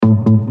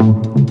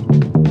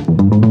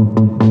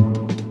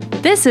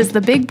This is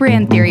the Big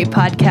Brand Theory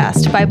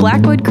podcast by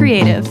Blackwood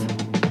Creative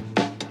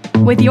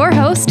with your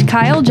host,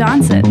 Kyle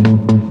Johnson.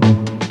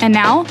 And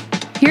now,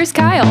 here's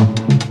Kyle.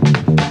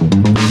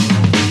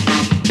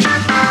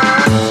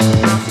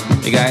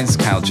 Hey guys,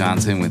 Kyle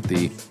Johnson with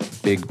the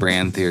Big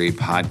Brand Theory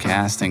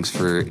podcast. Thanks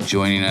for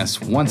joining us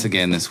once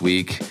again this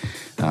week.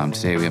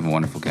 Today we have a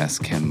wonderful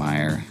guest,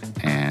 Meyer,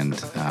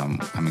 and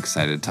I'm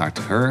excited to talk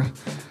to her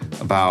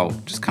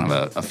about just kind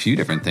of a few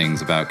different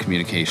things about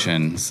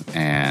communications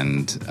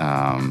and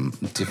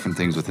different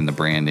things within the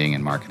branding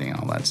and marketing and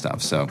all that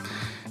stuff. So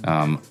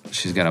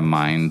she's got a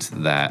mind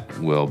that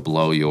will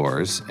blow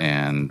yours,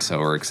 and so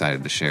we're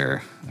excited to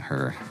share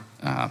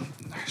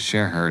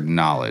her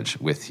knowledge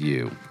with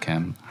you.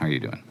 Kim, how are you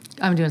doing?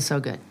 I'm doing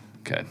so good.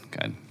 Good,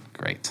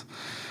 great.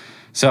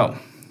 So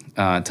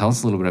tell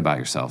us a little bit about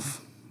yourself.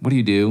 What do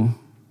you do,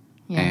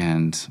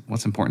 and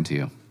what's important to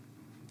you?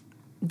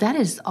 That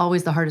is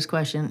always the hardest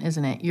question,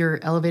 isn't it? Your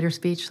elevator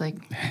speech, like,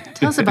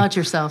 tell us about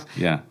yourself.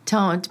 Yeah.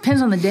 It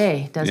depends on the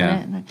day,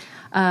 doesn't it?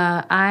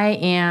 I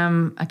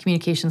am a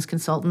communications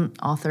consultant,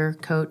 author,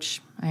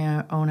 coach.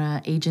 I own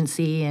an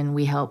agency, and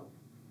we help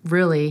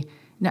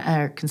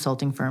our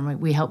consulting firm.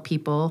 We help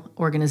people,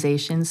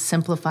 organizations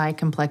simplify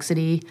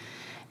complexity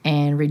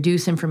and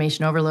reduce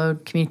information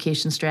overload,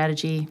 communication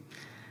strategy.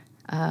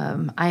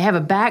 I have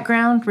a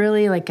background,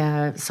 really, like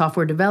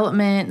software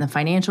development and the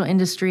financial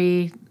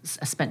industry.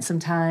 I spent some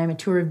time, a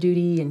tour of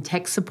duty in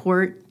tech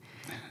support.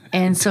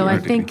 And so I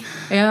think,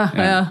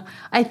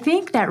 I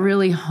think that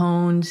really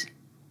honed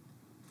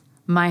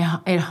my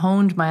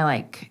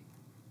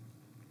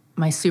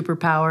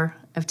superpower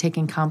of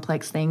taking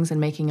complex things and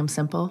making them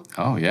simple.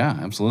 Oh, yeah,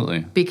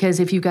 absolutely.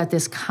 Because if you've got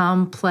this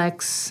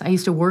complex, I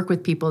used to work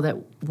with people that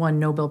won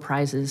Nobel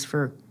Prizes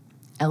for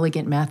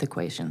elegant math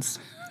equations,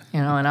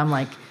 and I'm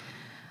like,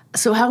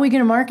 so how are we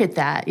going to market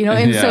that?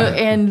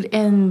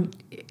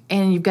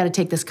 And you've got to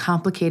take this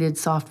complicated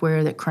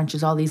software that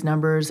crunches all these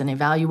numbers and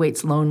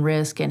evaluates loan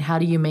risk, and how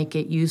do you make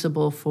it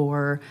usable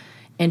for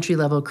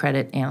entry-level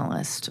credit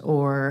analysts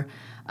or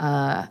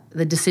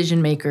the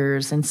decision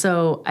makers? And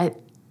so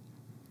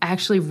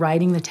actually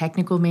writing the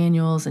technical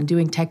manuals and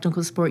doing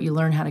technical support, you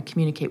learn how to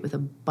communicate with a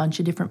bunch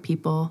of different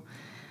people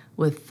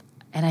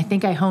and I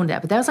think I honed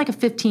that. But that was like a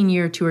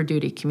 15-year tour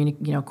duty,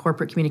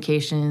 corporate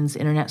communications,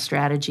 internet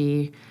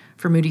strategy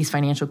for Moody's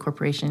Financial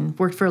Corporation.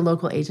 Worked for a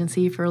local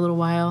agency for a little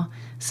while,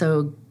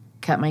 so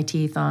cut my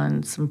teeth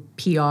on some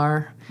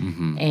PR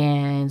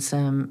and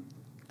some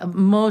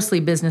mostly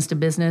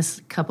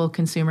business-to-business, couple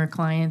consumer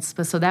clients.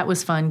 But so that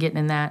was fun getting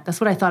in that. That's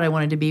what I thought I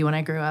wanted to be when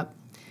I grew up.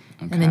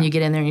 Okay. And then you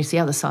get in there and you see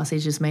how the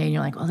sausage is made, and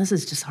you're like, well, this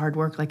is just hard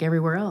work like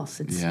everywhere else.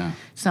 It's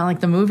not like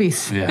the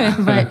movies. Yeah.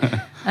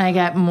 But I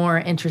got more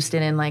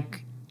interested in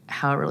like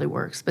how it really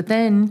works. But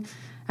then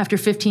after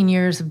 15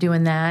 years of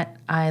doing that,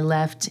 I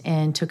left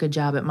and took a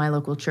job at my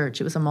local church.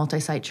 It was a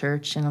multi-site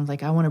church, and I was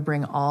like, I want to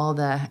bring all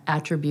the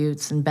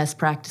attributes and best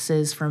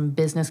practices from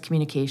business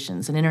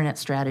communications and internet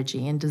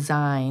strategy and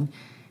design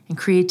and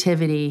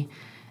creativity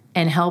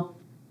and help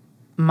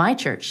my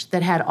church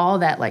that had all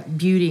that like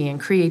beauty and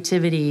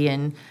creativity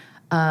and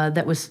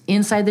that was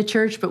inside the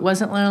church but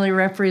wasn't literally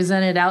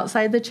represented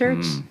outside the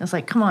church. I was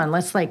like, come on,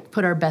 let's like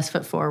put our best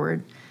foot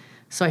forward.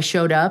 So I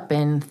showed up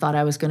and thought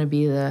I was going to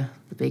be the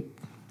big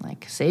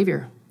like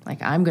savior.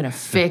 Like, I'm going to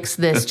fix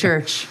this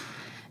church.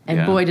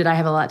 And boy, did I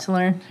have a lot to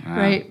learn,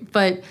 right?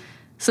 But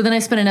so then I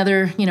spent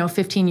another,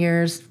 15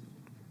 years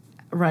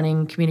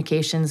running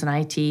communications and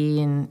IT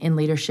and in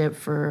leadership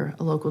for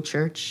a local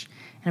church.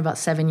 And about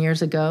 7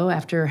 years ago,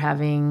 after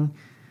having,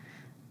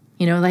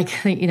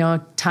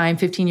 time,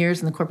 15 years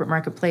in the corporate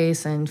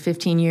marketplace and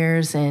 15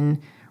 years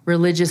in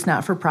religious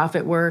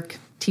not-for-profit work,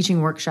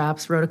 teaching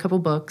workshops, wrote a couple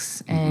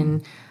books,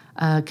 and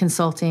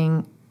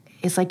consulting.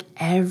 It's like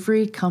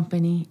every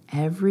company,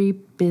 every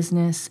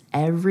business,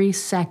 every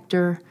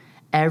sector,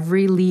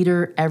 every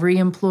leader, every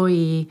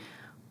employee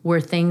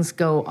where things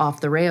go off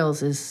the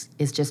rails is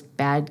just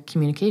bad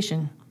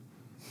communication.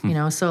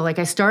 So like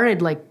I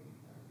started like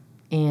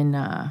in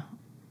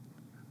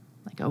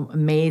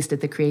amazed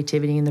at the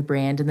creativity and the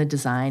brand and the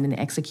design and the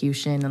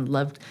execution, and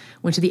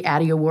went to the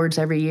Addy Awards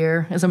every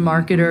year as a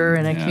marketer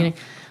and a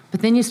communicator.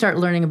 But then you start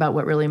learning about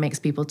what really makes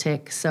people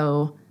tick.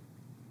 So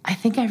I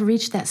think I've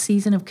reached that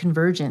season of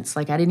convergence.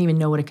 Like, I didn't even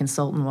know what a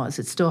consultant was.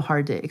 It's still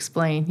hard to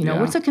explain.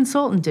 What's a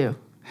consultant do?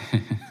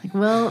 Like,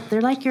 well,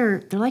 they're like your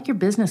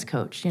business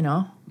coach.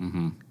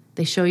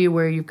 They show you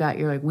where you've got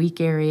your like weak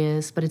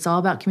areas, but it's all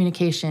about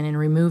communication and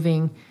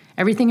removing.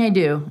 Everything I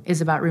do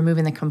is about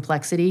removing the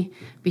complexity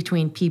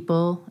between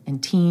people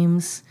and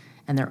teams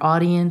and their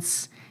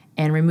audience,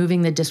 and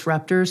removing the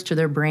disruptors to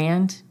their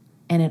brand.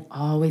 And it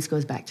always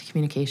goes back to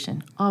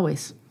communication,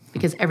 always,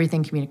 because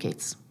everything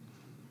communicates.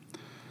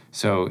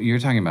 So you're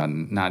talking about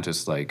not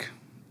just like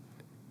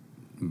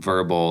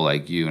verbal,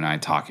 like you and I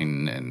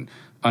talking and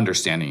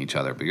understanding each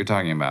other, but you're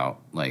talking about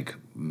like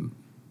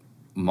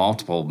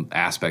multiple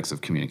aspects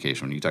of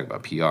communication. When you talk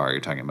about PR, you're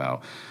talking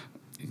about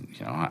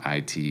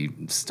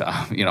IT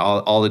stuff,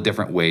 all the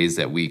different ways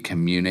that we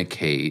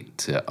communicate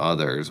to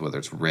others, whether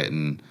it's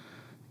written,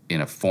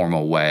 in a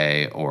formal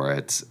way, or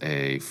it's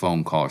a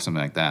phone call or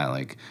something like that,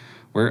 like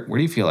where do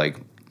you feel like,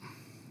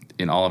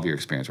 in all of your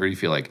experience, where do you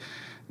feel like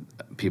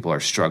people are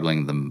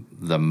struggling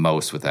the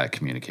most with that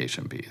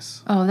communication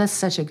piece? Oh, that's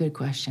such a good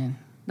question.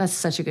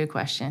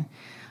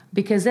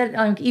 Because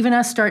even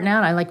us starting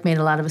out, I made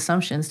a lot of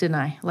assumptions, didn't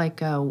I?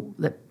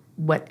 That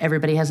what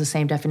everybody has the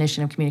same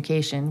definition of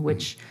communication,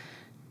 which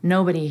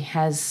nobody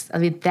has. I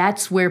mean,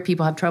 that's where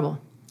people have trouble,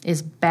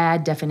 is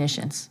bad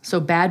definitions. So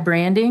bad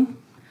branding,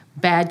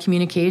 bad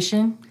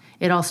communication,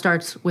 it all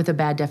starts with a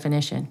bad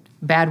definition.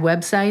 Bad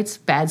websites,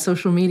 bad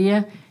social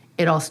media,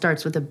 it all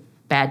starts with a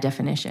bad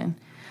definition.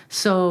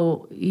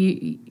 So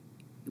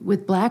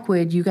with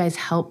Blackwood, you guys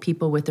help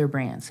people with their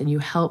brands, and you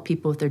help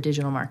people with their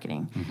digital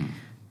marketing. Mm-hmm.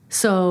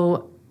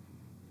 So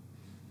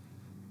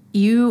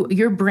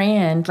your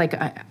brand,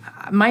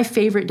 my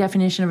favorite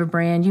definition of a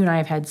brand, you and I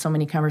have had so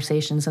many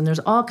conversations, and there's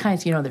all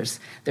kinds,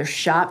 there's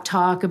shop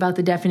talk about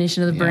the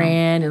definition of the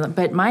brand,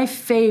 but my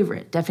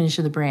favorite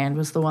definition of the brand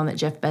was the one that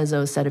Jeff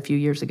Bezos said a few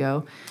years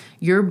ago.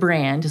 Your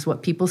brand is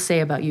what people say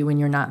about you when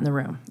you're not in the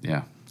room.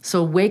 Yeah.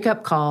 So wake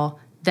up call,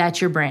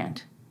 that's your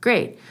brand.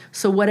 Great.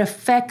 So what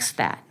affects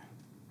that?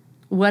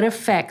 What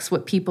affects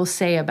what people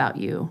say about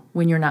you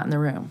when you're not in the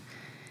room?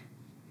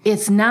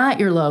 It's not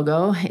your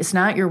logo. It's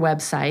not your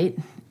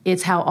website.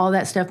 It's how all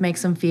that stuff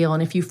makes them feel,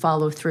 and if you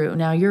follow through.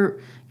 Now, your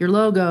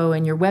logo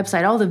and your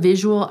website, all the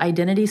visual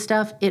identity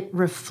stuff, it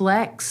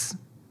reflects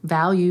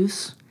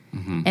values,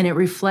 and it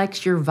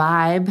reflects your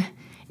vibe.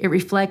 It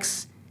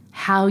reflects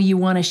how you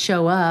want to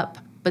show up,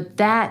 but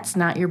that's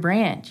not your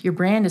brand. Your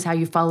brand is how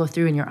you follow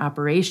through in your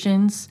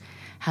operations,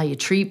 how you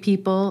treat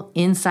people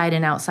inside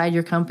and outside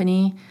your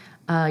company,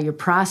 your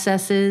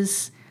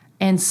processes.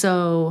 And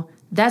so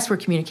that's where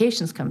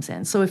communications comes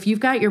in. So if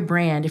you've got your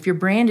brand, if your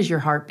brand is your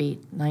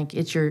heartbeat,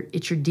 it's your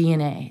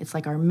DNA, it's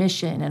like our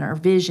mission and our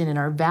vision and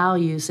our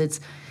values, it's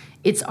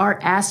our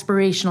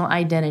aspirational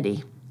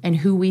identity and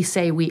who we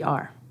say we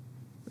are.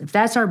 If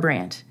that's our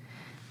brand,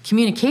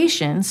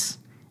 communications,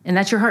 and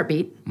that's your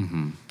heartbeat,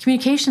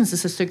 communications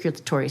is a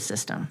circulatory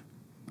system.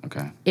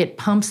 Okay. It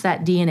pumps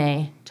that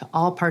DNA to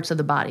all parts of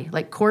the body.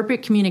 Like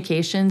corporate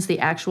communications, the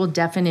actual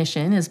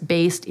definition is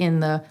based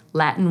in the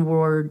Latin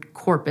word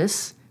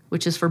corpus,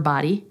 which is for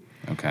body.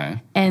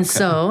 Okay. And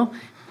so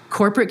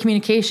corporate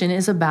communication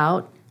is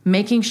about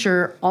making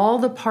sure all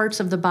the parts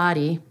of the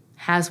body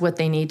has what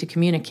they need to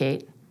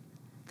communicate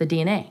the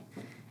DNA.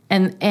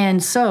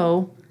 And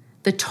so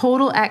the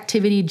total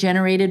activity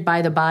generated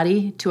by the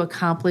body to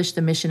accomplish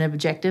the mission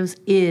objectives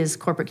is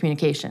corporate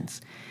communications.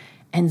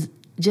 And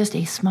just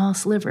a small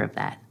sliver of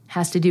that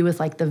has to do with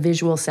the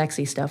visual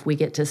sexy stuff we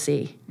get to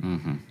see.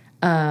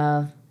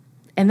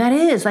 And that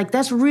is,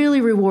 that's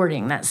really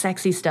rewarding, that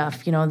sexy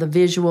stuff, the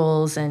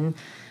visuals and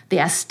the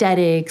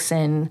aesthetics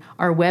and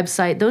our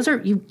website. Those are,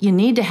 you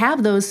need to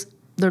have those.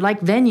 They're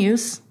like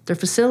venues, they're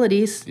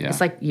facilities. Yeah.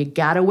 It's you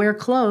got to wear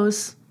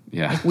clothes.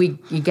 Yeah.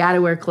 You got to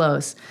wear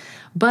clothes.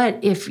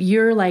 But if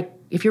your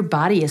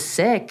body is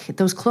sick,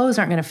 those clothes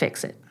aren't going to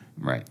fix it.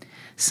 Right.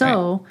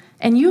 So,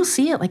 and you'll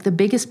see it, the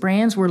biggest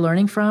brands we're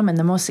learning from and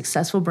the most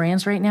successful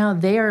brands right now,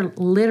 they are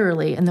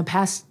literally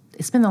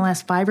it's been the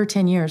last 5 or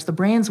 10 years, the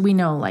brands we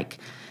know like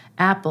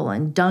Apple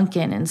and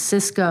Dunkin' and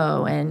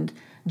Cisco and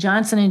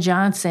Johnson &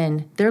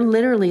 Johnson, they're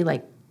literally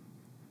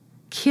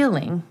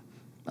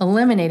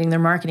eliminating their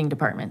marketing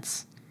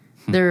departments.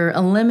 They're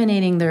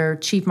eliminating their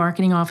chief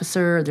marketing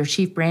officer, their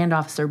chief brand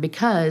officer,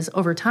 because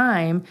over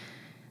time,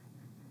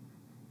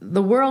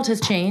 the world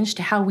has changed,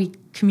 how we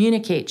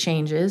communicate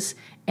changes,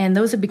 and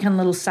those have become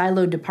little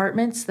siloed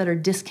departments that are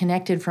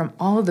disconnected from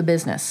all of the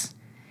business.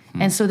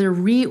 And so they're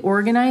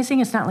reorganizing.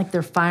 It's not like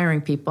they're firing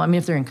people. I mean,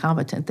 if they're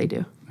incompetent, they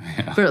do.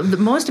 Yeah. But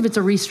most of it's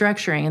a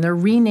restructuring, and they're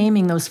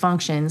renaming those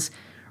functions,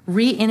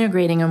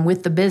 reintegrating them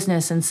with the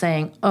business and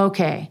saying,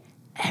 okay,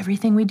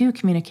 everything we do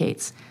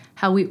communicates.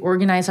 How we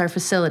organize our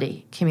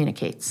facility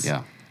communicates.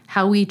 Yeah.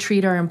 How we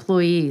treat our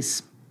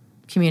employees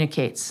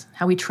communicates.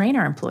 How we train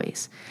our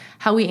employees.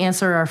 How we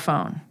answer our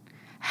phone.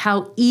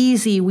 How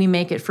easy we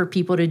make it for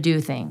people to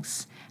do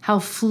things. How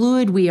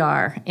fluid we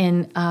are.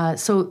 And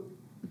so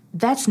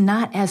that's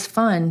not as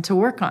fun to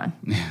work on.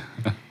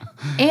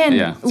 And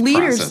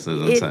leaders,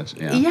 processes and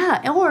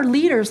such. Or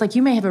leaders,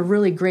 you may have a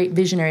really great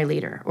visionary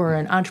leader or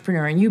an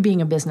entrepreneur, and you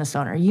being a business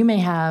owner, you may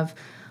have,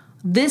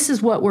 this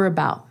is what we're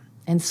about.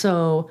 And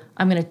so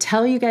I'm going to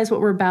tell you guys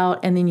what we're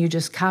about, and then you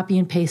just copy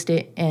and paste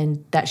it,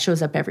 and that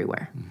shows up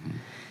everywhere.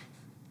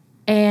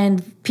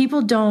 And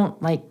people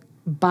don't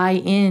buy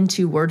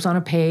into words on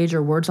a page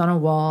or words on a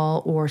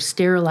wall or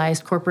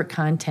sterilized corporate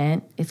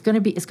content. It's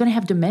going to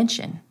have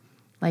dimension.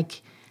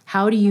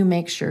 How do you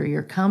make sure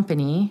your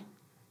company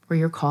or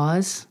your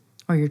cause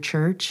or your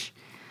church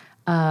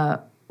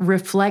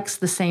reflects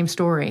the same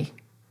story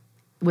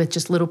with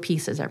just little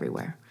pieces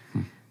everywhere?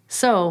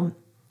 So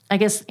I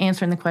guess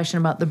answering the question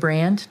about the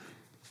brand,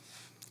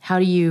 how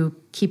do you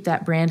keep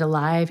that brand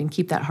alive and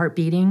keep that heart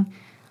beating?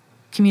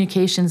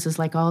 Communications is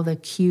all the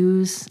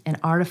cues and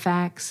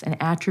artifacts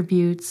and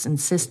attributes and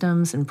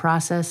systems and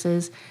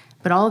processes,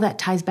 but all of that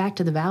ties back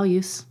to the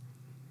values.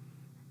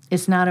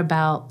 It's not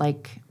about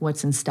like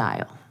what's in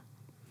style.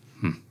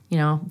 You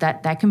know,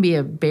 that can be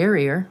a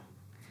barrier.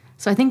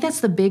 So I think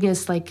that's the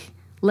biggest, like,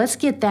 let's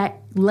get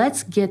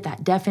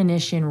that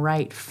definition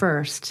right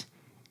first,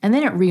 and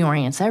then it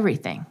reorients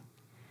everything.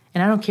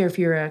 And I don't care if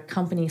you're a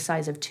company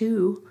size of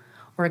 2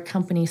 or a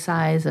company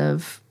size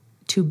of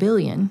 2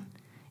 billion.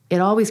 It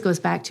always goes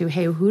back to,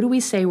 hey, who do we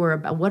say we're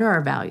about? What are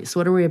our values?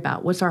 What are we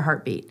about? What's our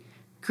heartbeat?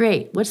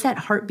 Great. What's that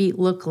heartbeat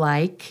look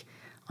like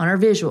on our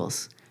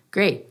visuals?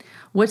 Great.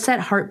 What's that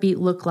heartbeat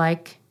look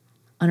like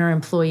on our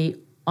employee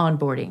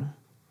onboarding?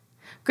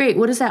 Great.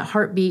 What does that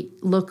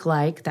heartbeat look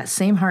like, that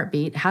same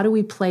heartbeat? How do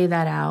we play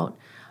that out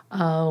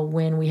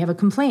when we have a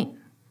complaint?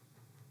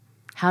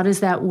 How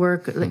does that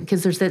work?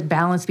 Because there's that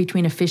balance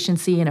between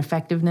efficiency and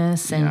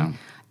effectiveness. And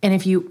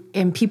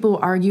and people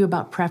argue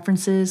about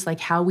preferences, like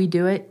how we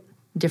do it,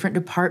 different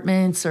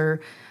departments, or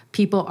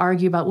people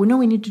argue about, well, no,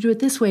 we need to do it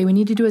this way. We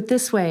need to do it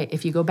this way.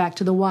 If you go back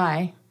to the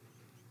why,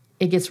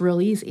 it gets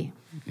real easy.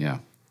 Yeah.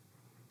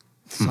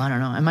 So I don't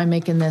know. Am I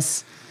making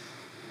this?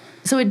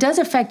 So it does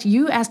affect,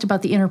 you asked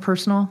about the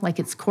interpersonal, like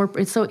it's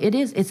corporate. So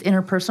it's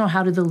interpersonal.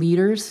 How do the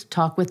leaders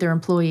talk with their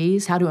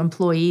employees? How do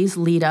employees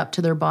lead up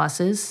to their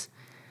bosses?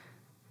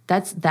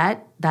 That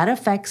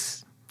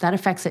affects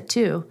it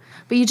too.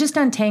 But you just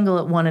untangle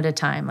it one at a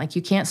time. Like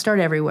you can't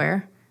start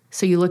everywhere.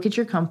 So you look at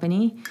your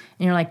company and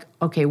you're like,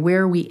 okay,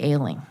 where are we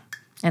ailing?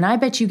 And I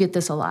bet you get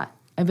this a lot.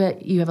 I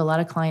bet you have a lot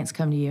of clients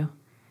come to you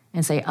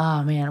and say,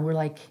 oh man,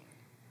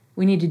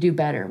 we need to do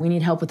better. We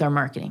need help with our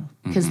marketing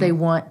because they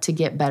want to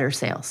get better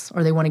sales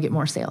or they want to get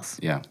more sales.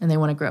 Yeah. And they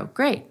want to grow.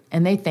 Great.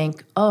 And they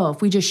think, oh,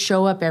 if we just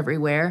show up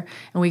everywhere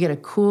and we get a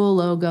cool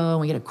logo and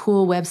we get a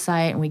cool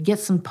website and we get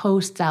some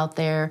posts out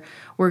there,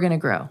 we're going to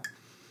grow.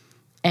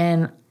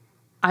 And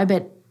I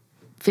bet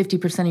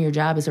 50% of your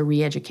job is a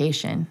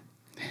re-education.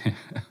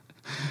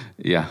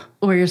 Yeah.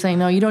 Where you're saying,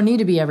 no, you don't need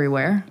to be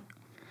everywhere.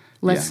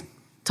 Let's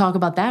talk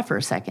about that for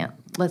a second.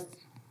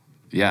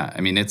 Yeah.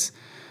 I mean, that's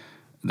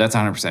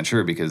 100%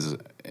 true because,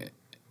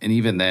 and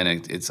even then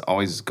it's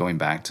always going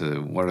back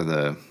to what are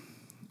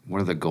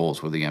the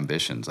goals, what are the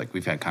ambitions? Like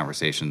we've had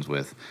conversations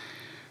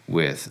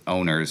with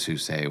owners who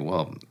say,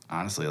 well,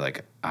 honestly,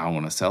 like I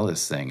want to sell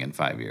this thing in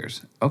 5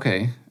 years.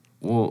 Okay.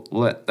 Well,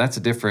 that's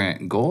a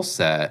different goal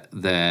set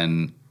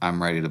than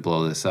I'm ready to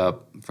blow this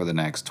up for the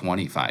next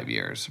 25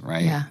 years,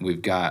 right? Yeah.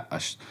 We've got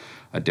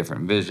a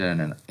different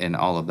vision and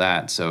all of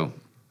that. So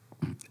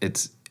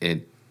it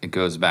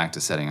goes back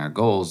to setting our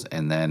goals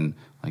and then,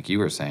 like you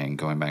were saying,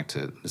 going back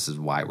to this is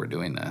why we're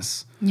doing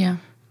this. Yeah.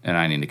 And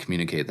I need to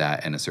communicate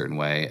that in a certain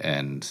way.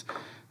 And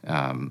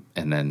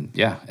then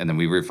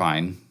we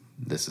refine,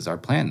 this is our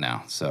plan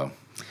now. So,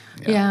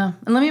 yeah.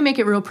 And let me make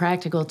it real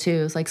practical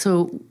too. It's like,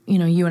 so,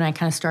 you and I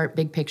kind of start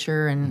big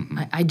picture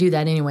and I do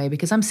that anyway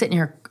because I'm sitting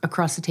here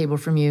across the table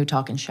from you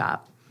talking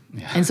shop.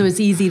 Yeah. And so it's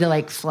easy to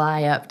like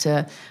fly up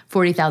to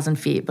 40,000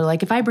 feet. But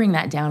like if I bring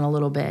that down a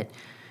little bit,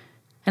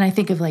 and I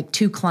think of like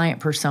 2 client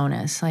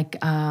personas. Like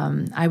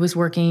I was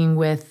working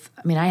with,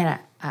 I had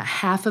a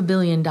 $500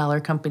 million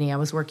company I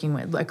was working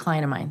with, a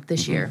client of mine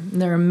this year.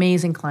 And they're an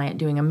amazing client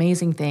doing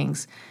amazing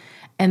things.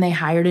 And they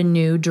hired a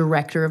new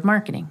director of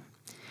marketing.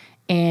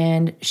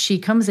 And she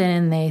comes in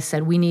and they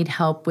said, we need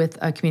help with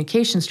a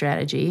communication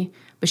strategy,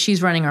 but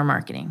she's running our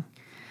marketing.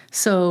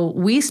 So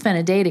we spent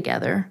a day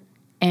together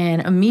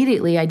and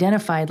immediately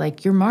identified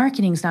like your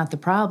marketing's not the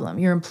problem.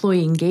 Your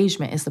employee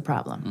engagement is the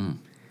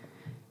problem.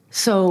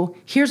 So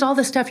here's all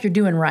the stuff you're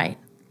doing right?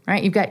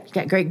 You've got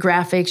great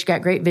graphics, you've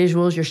got great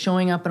visuals, you're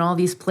showing up in all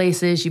these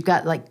places, you've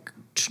got like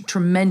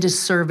tremendous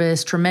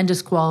service,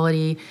 tremendous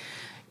quality.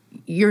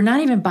 You're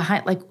not even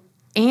behind, like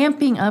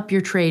amping up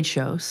your trade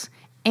shows,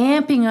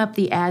 amping up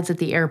the ads at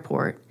the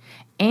airport,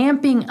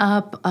 amping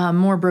up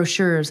more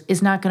brochures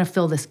is not going to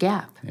fill this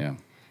gap. Yeah.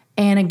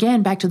 And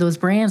again, back to those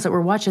brands that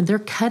we're watching, they're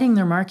cutting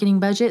their marketing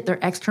budget, their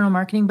external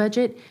marketing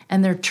budget,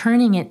 and they're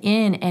turning it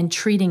in and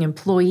treating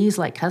employees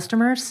like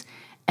customers.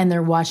 And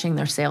they're watching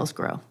their sales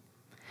grow.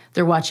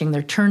 They're watching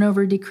their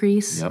turnover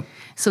decrease. Yep.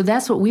 So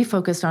that's what we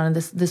focused on in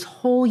this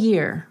whole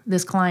year,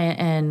 this client,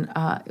 and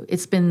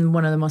it's been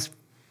one of the most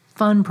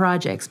fun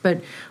projects.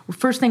 But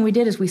first thing we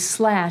did is we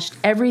slashed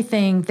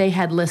everything they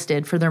had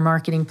listed for their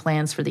marketing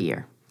plans for the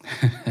year.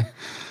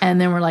 And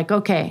then we're like,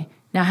 okay,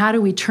 now how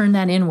do we turn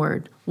that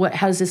inward?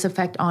 How does this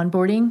affect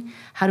onboarding?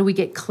 How do we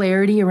get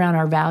clarity around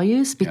our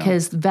values?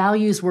 Because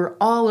values were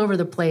all over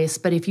the place,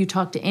 but if you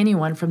talk to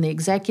anyone from the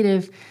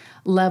executive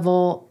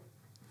level,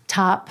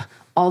 top,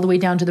 all the way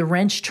down to the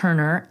wrench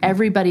turner,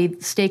 everybody,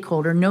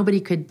 stakeholder,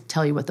 nobody could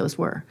tell you what those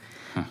were.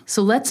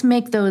 So let's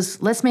make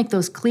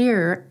those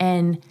clear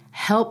and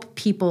help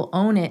people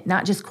own it,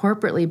 not just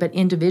corporately, but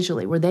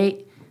individually, where they're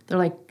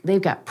like,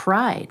 they've got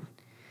pride.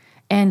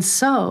 And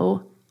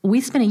so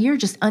we spent a year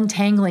just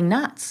untangling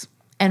knots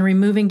and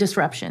removing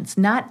disruptions,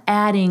 not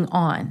adding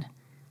on,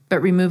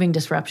 but removing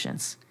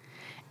disruptions.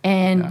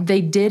 And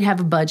they did have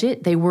a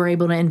budget. They were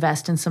able to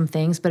invest in some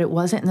things, but it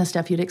wasn't in the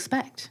stuff you'd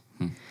expect.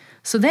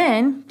 So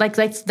then, they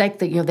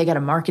got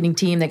a marketing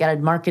team, they got a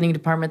marketing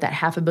department, that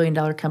 $500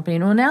 million company.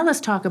 And well, now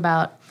let's talk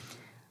about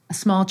a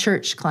small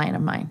church client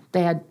of mine.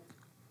 They had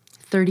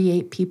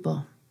 38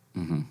 people.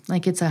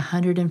 Like it's a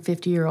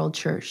 150-year-old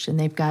church, and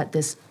they've got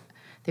this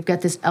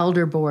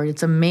elder board.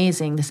 It's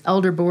amazing. This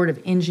elder board of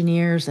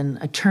engineers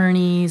and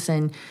attorneys,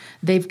 and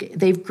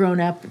they've grown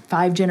up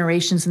 5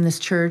 generations in this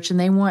church, and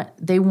they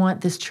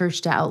want this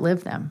church to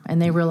outlive them. And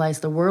they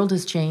realize the world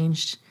has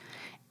changed,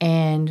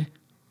 and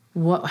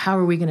how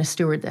are we going to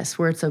steward this?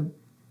 Where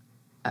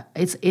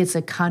it's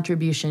a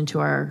contribution to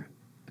our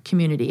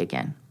community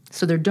again.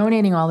 So they're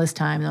donating all this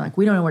time. They're like,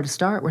 we don't know where to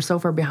start. We're so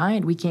far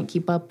behind. We can't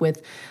keep up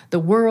with the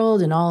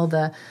world and all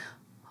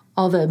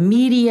the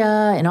media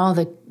and all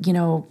the,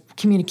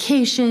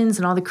 communications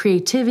and all the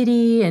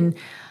creativity. And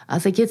I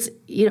was like,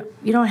 you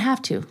don't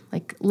have to.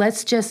 Like,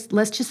 let's just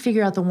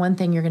figure out the one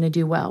thing you're going to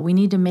do well. We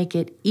need to make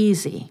it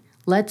easy.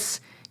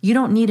 You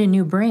don't need a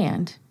new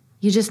brand.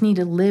 You just need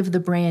to live the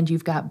brand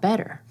you've got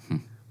better.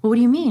 Well, what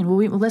do you mean?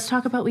 Well, let's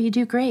talk about what you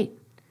do great.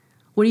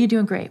 What are you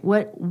doing great?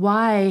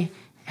 Why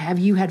have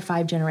you had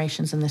 5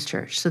 generations in this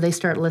church? So they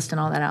start listing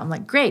all that out. I'm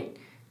like, great.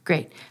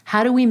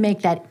 How do we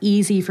make that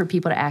easy for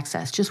people to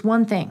access? Just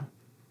one thing.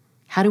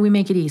 How do we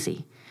make it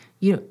easy?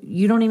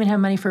 You don't even have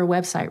money for a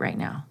website right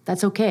now.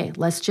 That's okay.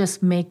 Let's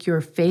just make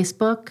your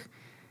Facebook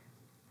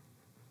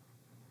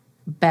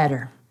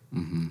better.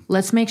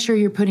 Let's make sure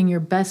you're putting your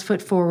best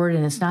foot forward,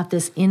 and it's not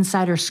this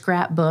insider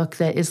scrapbook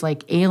that is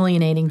like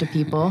alienating to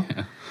people.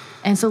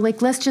 And so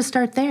let's just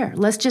start there.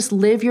 Let's just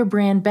live your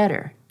brand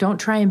better. Don't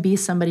try and be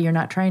somebody you're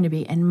not trying to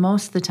be. And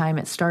most of the time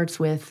it starts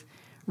with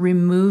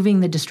removing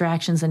the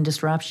distractions and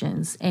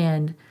disruptions.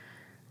 And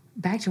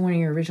back to one of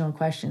your original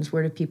questions,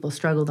 where do people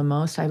struggle the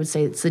most? I would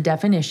say it's the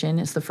definition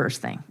is the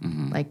first thing.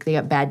 Like they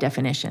got bad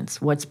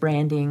definitions. What's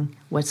branding?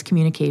 What's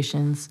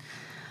communications?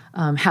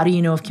 How do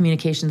you know if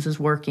communications is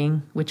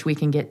working, which we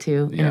can get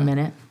to in a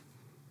minute.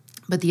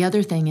 But the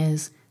other thing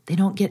is they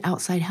don't get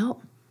outside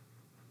help.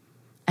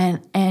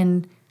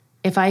 And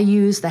if I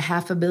use the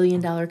 $500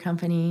 million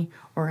company,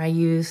 or I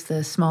use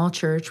the small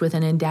church with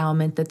an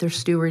endowment that they're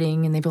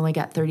stewarding and they've only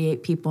got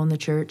 38 people in the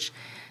church,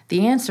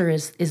 the answer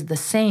is the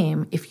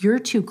same. If you're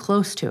too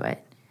close to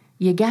it,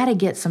 you got to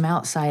get some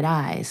outside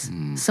eyes,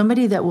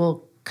 somebody that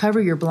will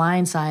cover your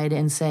blind side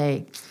and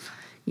say,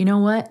 you know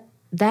what,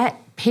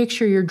 that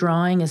picture you're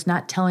drawing is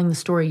not telling the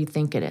story you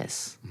think it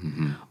is.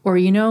 Or,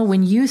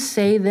 when you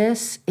say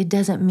this, it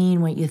doesn't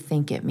mean what you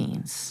think it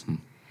means.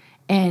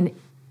 And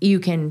you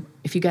can,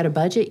 if you got a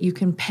budget, you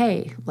can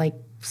pay like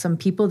some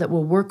people that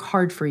will work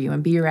hard for you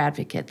and be your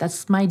advocate.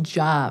 That's my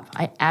job.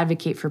 I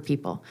advocate for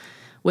people,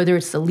 whether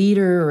it's the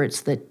leader or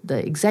it's the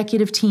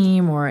executive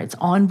team or it's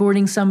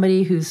onboarding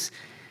somebody who's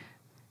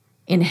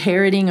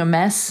inheriting a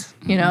mess,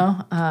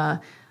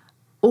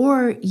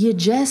 or you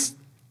just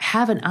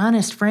have an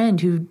honest friend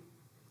who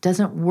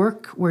doesn't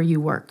work where you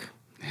work.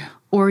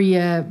 Or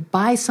you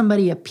buy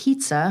somebody a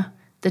pizza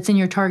that's in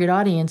your target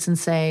audience and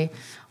say,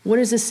 what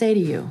does this say to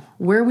you?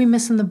 Where are we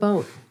missing the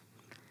boat?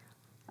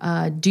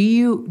 Do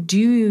you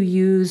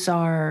use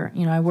our,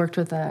 I worked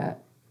with a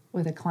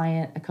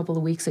client a couple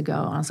of weeks ago,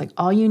 and I was like,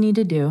 all you need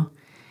to do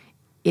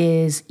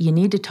is you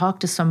need to talk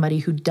to somebody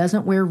who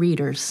doesn't wear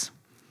readers.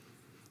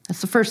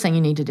 That's the first thing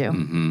you need to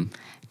do.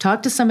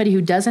 Talk to somebody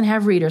who doesn't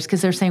have readers,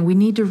 because they're saying we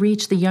need to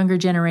reach the younger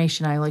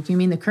generation. I like, you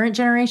mean the current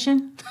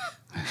generation?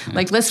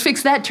 Like, let's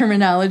fix that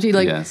terminology.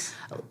 Like, yes.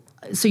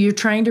 So you're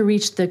trying to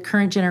reach the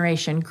current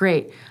generation.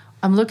 Great.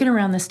 I'm looking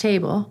around this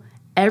table.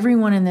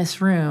 Everyone in this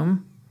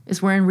room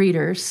is wearing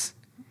readers,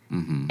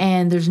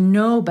 and there's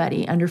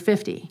nobody under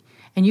 50.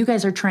 And you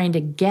guys are trying to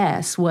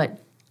guess what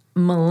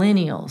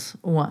millennials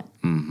want.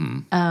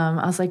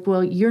 I was like,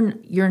 well, you're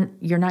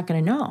not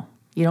going to know.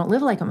 You don't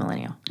live like a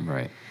millennial.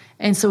 Right.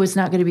 And so it's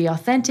not going to be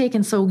authentic.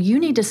 And so you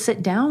need to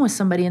sit down with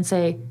somebody and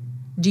say,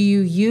 do you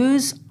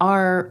use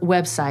our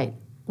website?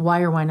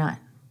 Why or why not?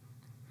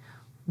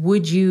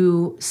 Would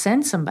you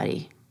send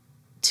somebody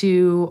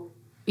to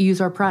use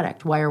our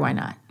product? Why or why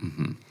not?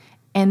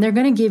 And they're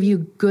going to give you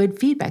good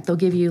feedback. They'll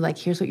give you like,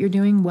 here's what you're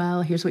doing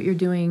well. Here's what you're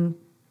doing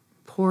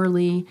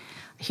poorly.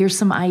 Here's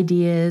some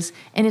ideas.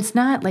 And it's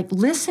not like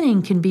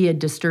listening can be a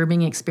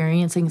disturbing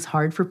experience. And it's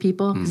hard for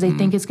people because they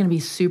think it's going to be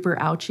super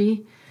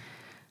ouchy.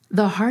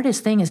 The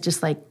hardest thing is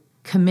just like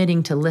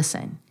committing to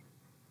listen.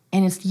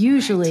 And it's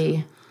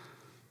usually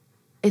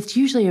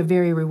a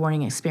very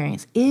rewarding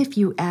experience if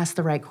you ask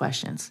the right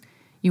questions.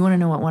 You want to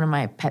know what one of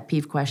my pet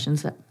peeve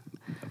questions that,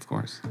 of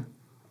course,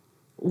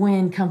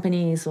 when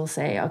companies will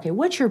say, okay,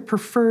 what's your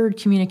preferred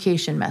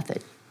communication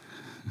method?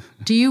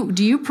 Do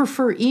you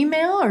prefer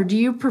email, or do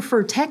you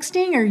prefer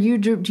texting, or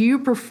do you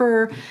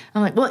prefer?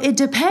 I'm like, well, it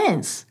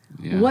depends.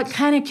 Yes. What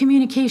kind of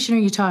communication are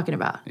you talking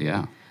about?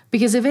 Yeah.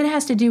 Because if it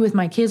has to do with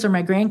my kids or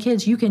my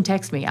grandkids, you can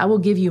text me. I will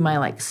give you my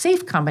like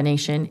safe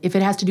combination if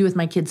it has to do with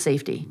my kids'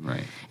 safety.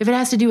 Right. If it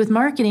has to do with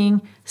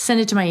marketing, send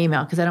it to my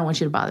email because I don't want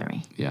you to bother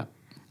me. Yeah.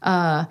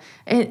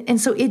 And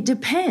so it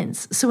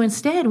depends. So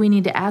instead, we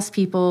need to ask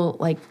people,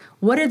 like,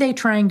 what are they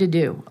trying to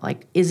do?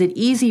 Like, is it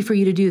easy for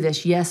you to do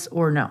this? Yes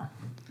or no?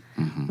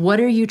 What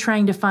are you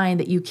trying to find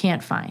that you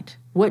can't find?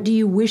 What do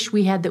you wish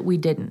we had that we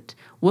didn't?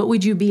 What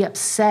would you be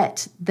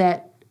upset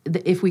that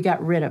if we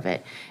got rid of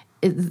it?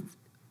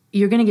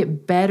 you're going to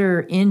get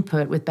better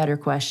input with better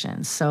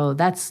questions. So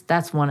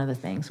that's one of the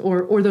things.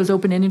 Or those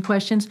open-ended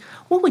questions.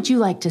 What would you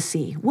like to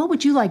see? What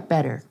would you like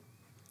better?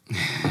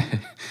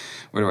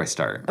 Where do I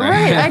start?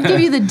 Right. I'd give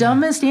you the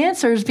dumbest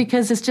answers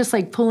because it's just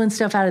like pulling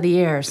stuff out of the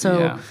air.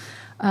 So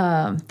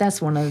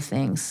that's one of the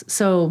things.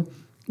 So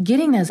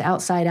getting those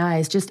outside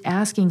eyes, just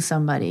asking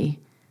somebody.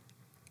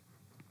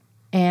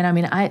 And I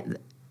mean,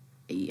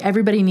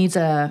 everybody needs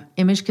a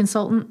image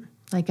consultant.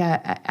 Like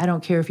I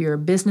don't care if you're a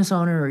business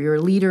owner or you're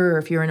a leader or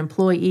if you're an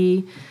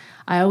employee.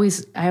 I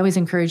always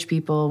encourage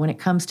people when it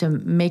comes to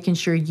making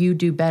sure you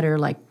do better.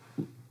 Like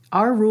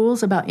our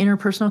rules about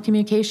interpersonal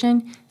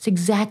communication, it's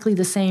exactly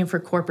the same for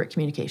corporate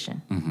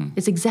communication. Mm-hmm.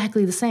 It's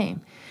exactly the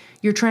same.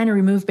 You're trying to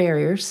remove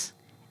barriers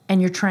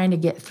and you're trying to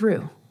get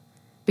through.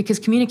 Because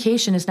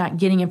communication is not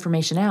getting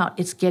information out,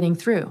 it's getting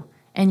through.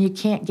 And you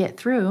can't get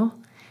through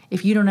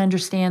if you don't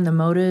understand the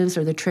motives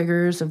or the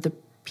triggers of the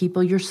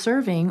people you're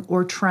serving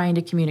or trying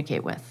to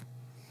communicate with.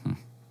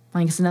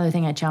 Like it's another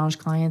thing I challenge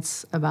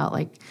clients about,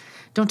 like,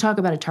 don't talk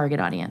about a target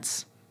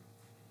audience.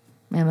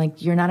 And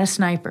like, you're not a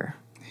sniper.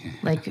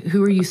 Like,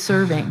 who are you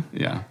serving?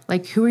 Yeah.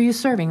 Like, who are you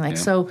serving? Like,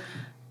 so,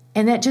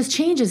 and that just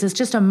changes. It's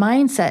just a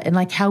mindset and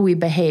like how we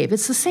behave.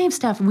 It's the same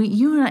stuff.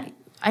 You and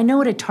I know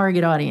what a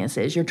target audience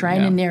is. You're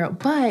trying to narrow,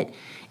 but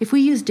if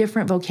we use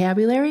different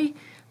vocabulary,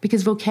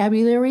 because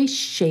vocabulary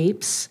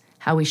shapes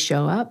how we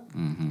show up,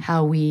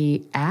 how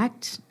we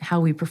act, how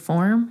we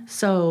perform.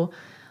 So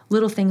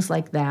little things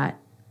like that,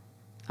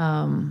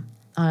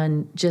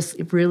 on just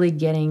really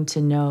getting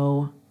to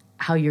know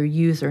how your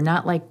user,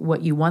 not like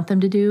what you want them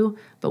to do,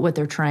 but what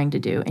they're trying to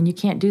do. And you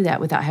can't do that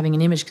without having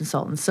an image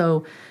consultant.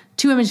 So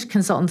 2 image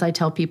consultants I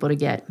tell people to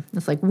get.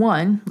 It's like,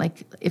 one,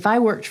 like if I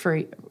worked for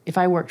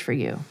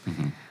you,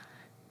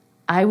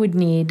 I would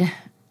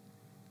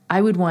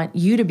want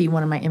you to be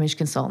one of my image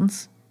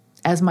consultants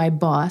as my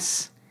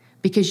boss,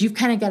 because you've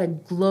kind of got a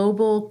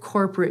global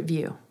corporate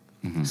view.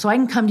 So I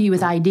can come to you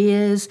with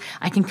ideas.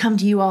 I can come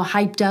to you all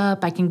hyped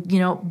up. I can,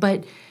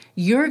 but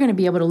you're going to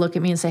be able to look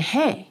at me and say,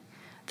 hey,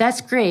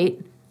 that's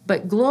great,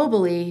 but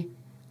globally,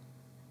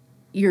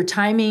 your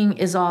timing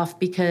is off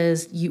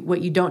because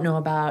what you don't know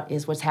about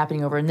is what's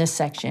happening over in this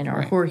section,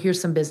 or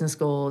here's some business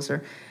goals.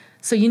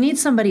 So you need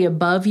somebody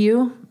above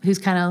you who's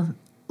kind of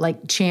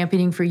like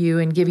championing for you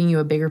and giving you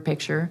a bigger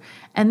picture.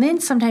 And then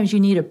sometimes you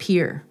need a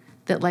peer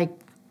that like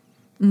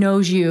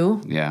knows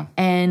you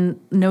and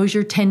knows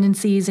your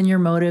tendencies and your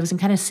motives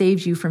and kind of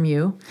saves you from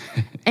you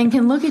and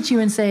can look at you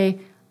and say,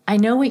 I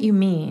know what you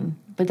mean,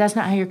 but that's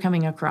not how you're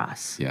coming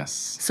across. Yes.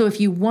 So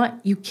if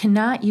you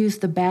cannot use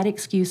the bad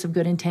excuse of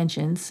good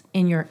intentions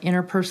in your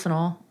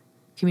interpersonal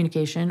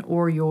communication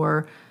or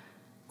your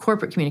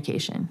corporate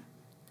communication.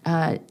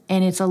 And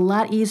it's a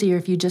lot easier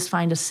if you just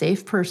find a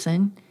safe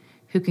person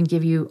who can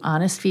give you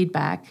honest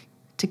feedback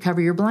to cover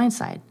your blind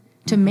side,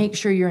 to make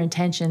sure your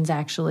intentions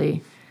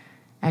actually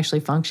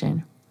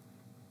function.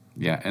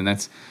 Yeah, and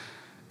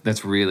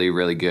that's really,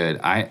 really good.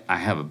 I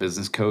have a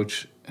business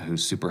coach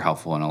who's super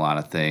helpful in a lot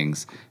of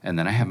things, and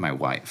then I have my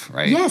wife,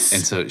 right? Yes.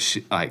 And so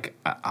she, like,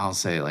 I'll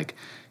say, like,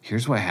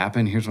 here's what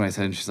happened, here's what I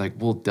said, and she's like,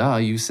 well, duh,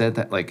 you said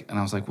that, like, and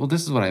I was like, well,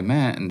 this is what I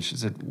meant, and she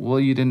said, well,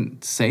 you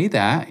didn't say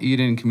that, you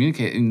didn't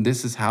communicate, and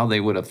this is how they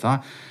would have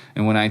thought.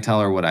 And when I tell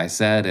her what I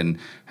said and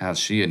how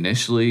she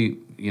initially,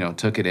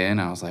 took it in,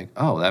 I was like,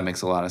 oh, that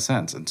makes a lot of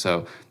sense. And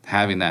so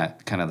having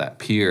that kind of that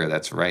peer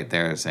that's right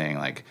there saying,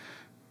 like,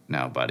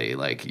 no, buddy,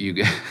 like you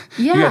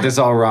got this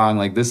all wrong.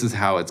 Like, this is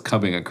how it's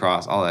coming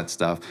across, all that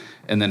stuff.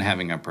 And then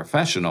having a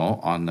professional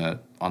on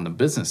the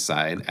business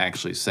side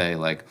actually say,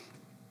 like,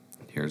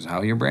 here's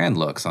how your brand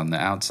looks on the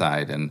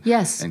outside, and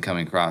and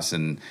coming across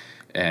and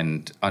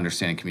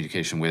understanding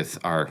communication with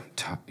our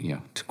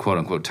quote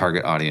unquote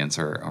target audience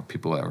or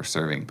people that we're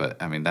serving.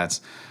 But I mean,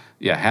 that's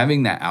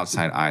having that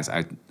outside eyes.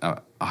 I'm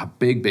a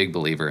big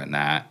believer in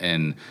that,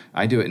 and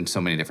I do it in so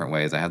many different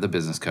ways. I have the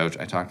business coach.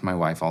 I talk to my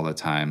wife all the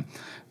time.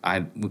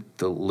 I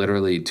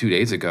literally 2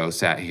 days ago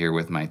sat here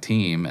with my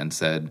team and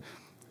said,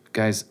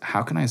 guys,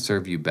 how can I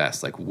serve you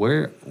best? Like,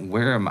 where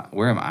am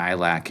I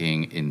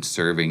lacking in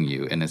serving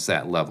you? And it's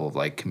that level of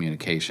like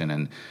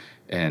communication,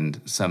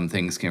 and some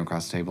things came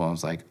across the table. And I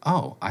was like,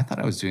 oh, I thought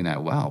I was doing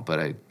that well, but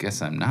I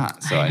guess I'm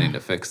not. So I need to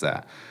fix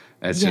that.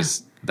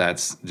 It's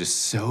that's just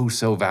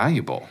so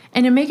valuable.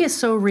 And to make it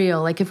so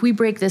real, like if we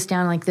break this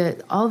down, like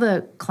all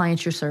the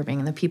clients you're serving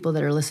and the people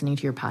that are listening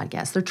to your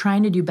podcast, they're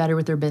trying to do better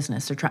with their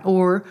business. They're trying,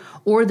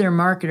 or they're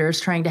marketers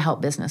trying to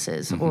help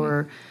businesses,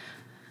 or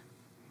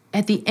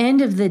at the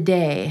end of the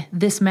day,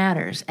 this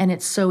matters and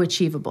it's so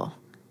achievable.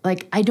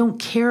 Like, I don't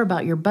care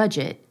about your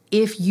budget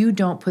if you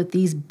don't put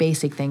these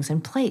basic things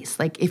in place.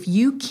 Like, if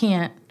you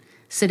can't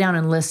sit down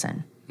and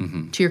listen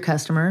to your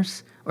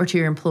customers or to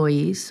your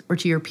employees or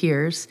to your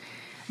peers,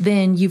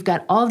 then you've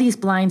got all these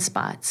blind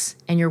spots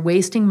and you're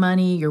wasting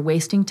money, you're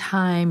wasting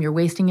time, you're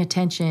wasting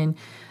attention.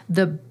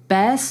 The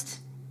best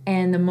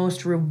and the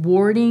most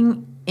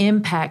rewarding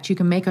impact you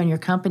can make on your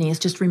company is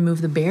just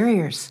remove the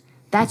barriers.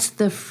 That's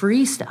the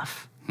free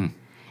stuff.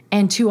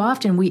 And too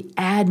often we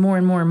add more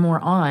and more and more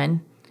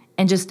on,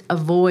 and just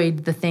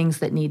avoid the things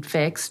that need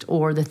fixed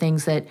or the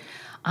things that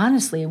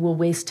honestly will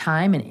waste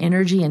time and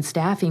energy and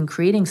staffing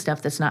creating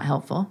stuff that's not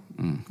helpful,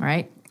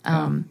 right?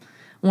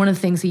 One of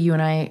the things that you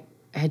and I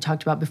had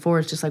talked about before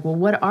is just like,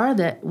 well,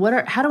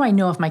 how do I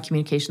know if my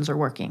communications are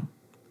working?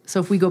 So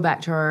if we go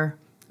back to our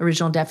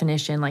original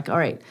definition, like, all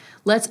right,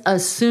 let's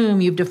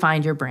assume you've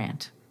defined your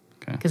brand,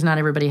 because not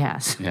everybody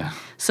has. Yeah.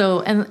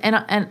 So,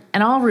 and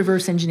I'll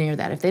reverse engineer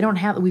that. If they don't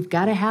have it, we've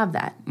got to have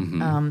that.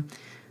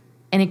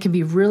 And it can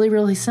be really,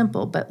 really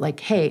simple, but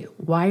like, hey,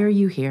 why are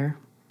you here?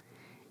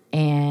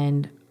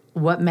 And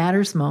what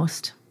matters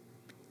most?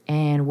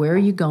 And where are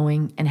you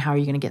going? And how are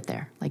you going to get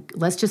there? Like,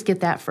 let's just get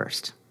that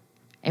first.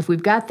 If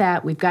we've got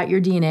that, we've got your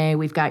DNA,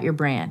 we've got your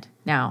brand.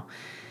 Now,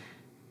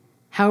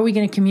 how are we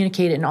going to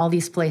communicate it in all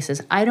these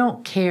places? I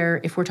don't care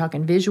if we're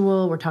talking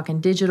visual, we're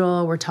talking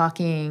digital, we're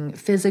talking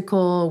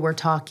physical, we're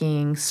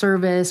talking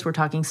service, we're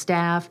talking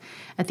staff.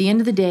 At the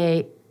end of the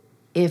day,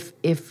 if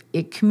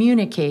it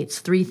communicates,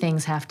 three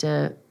things have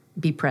to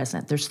be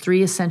present. There's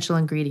three essential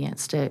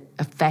ingredients to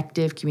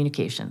effective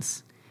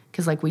communications.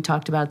 Because like we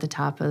talked about at the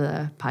top of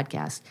the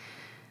podcast,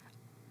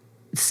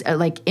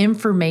 like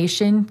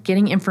information,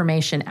 getting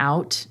information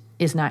out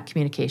is not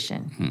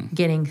communication.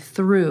 Getting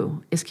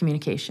through is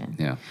communication.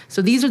 Yeah.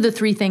 So these are the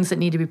three things that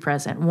need to be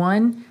present.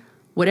 One,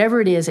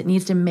 whatever it is, it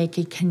needs to make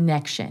a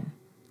connection.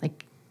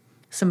 Like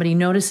somebody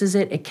notices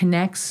it, it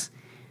connects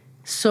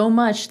so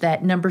much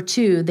that number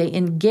two, they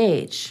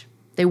engage.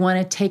 They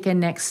want to take a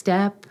next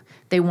step.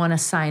 They want to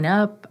sign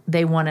up.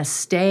 They want to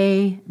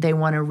stay. They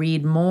want to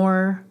read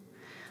more.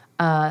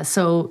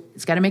 So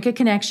it's got to make a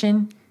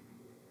connection,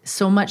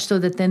 so much so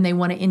that then they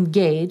want to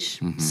engage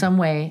some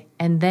way,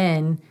 and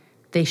then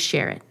they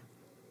share it.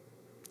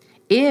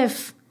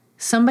 If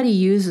somebody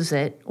uses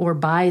it or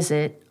buys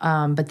it,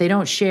 but they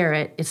don't share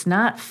it, it's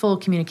not full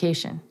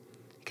communication,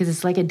 because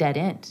it's like a dead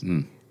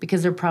end,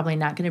 because they're probably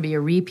not going to be a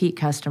repeat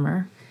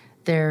customer.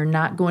 They're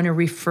not going to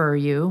refer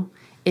you.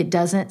 It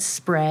doesn't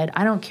spread.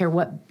 I don't care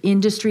what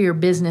industry or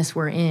business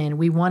we're in.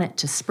 We want it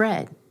to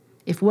spread.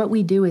 If what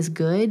we do is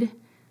good,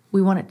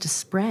 we want it to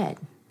spread.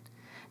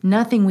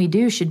 Nothing we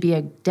do should be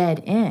a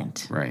dead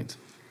end. Right.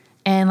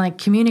 And like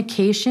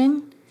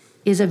communication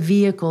is a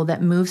vehicle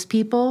that moves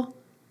people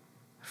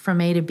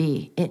from A to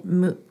B.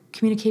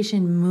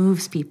 Communication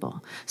moves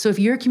people. So if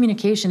your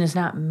communication is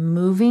not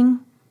moving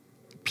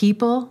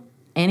people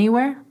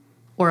anywhere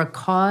or a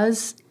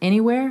cause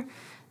anywhere,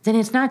 then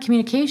it's not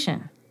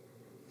communication.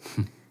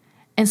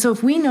 And so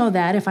if we know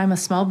that, if I'm a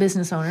small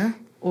business owner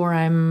or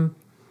I'm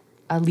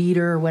a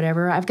leader or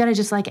whatever, I've got to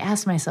just like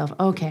ask myself,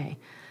 okay,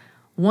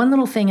 one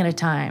little thing at a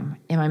time.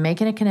 Am I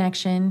making a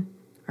connection?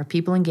 Are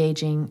people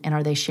engaging? And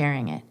are they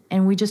sharing it?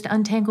 And we just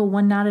untangle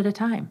one knot at a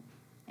time.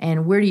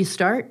 And where do you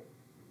start?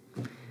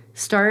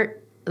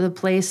 Start the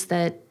place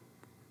that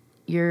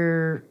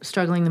you're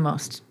struggling the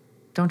most.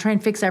 Don't try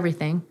and fix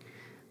everything.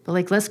 But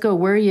like, let's go,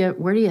 where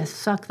do you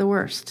suck the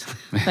worst?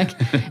 Like,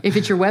 if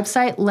it's your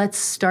website, let's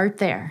start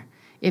there.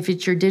 If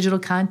it's your digital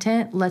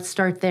content, let's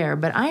start there.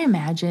 But I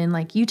imagine,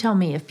 like, you tell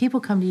me, if people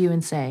come to you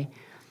and say,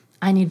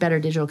 I need better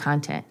digital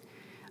content,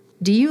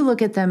 do you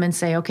look at them and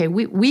say, okay,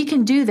 we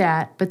can do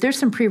that, but there's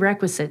some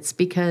prerequisites,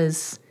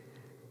 because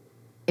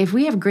if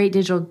we have great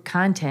digital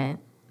content,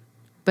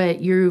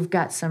 but you've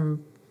got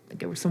some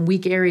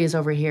weak areas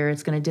over here,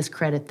 it's going to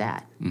discredit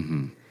that.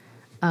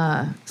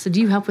 So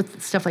do you help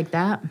with stuff like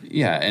that?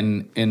 Yeah,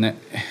 and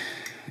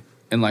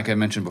like I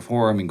mentioned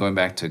before, I mean, going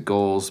back to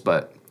goals,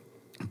 but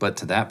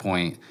to that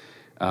point,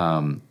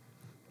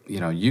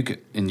 you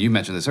could, and you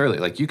mentioned this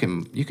earlier, like you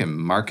can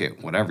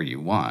market whatever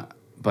you want,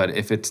 but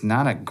if it's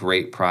not a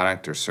great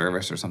product or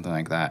service or something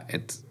like that,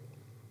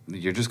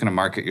 you're just going to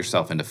market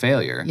yourself into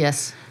failure.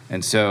 Yes.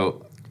 And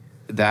so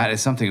that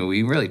is something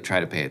we really try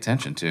to pay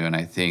attention to, and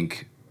I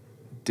think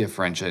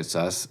differentiates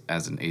us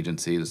as an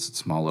agency. This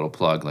small little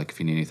plug, like if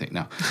you need anything,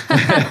 no.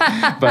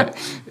 but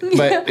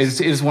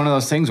it's one of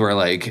those things where,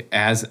 like,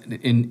 as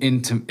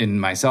in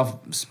myself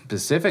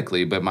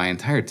specifically, but my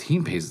entire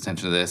team pays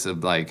attention to this,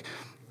 of like,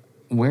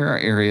 where are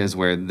areas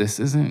where this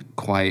isn't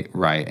quite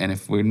right, and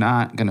if we're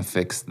not going to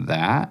fix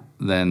that,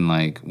 then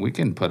like we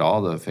can put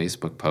all the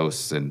Facebook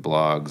posts and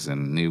blogs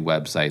and new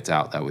websites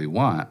out that we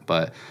want,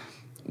 but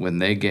when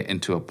they get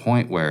into a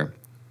point where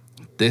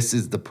this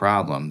is the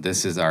problem,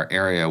 this is our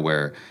area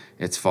where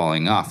it's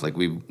falling off. Like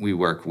we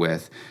work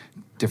with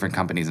different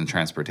companies in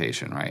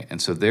transportation, right? And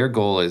so their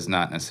goal is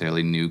not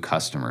necessarily new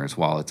customers,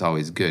 while it's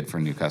always good for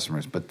new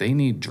customers, but they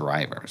need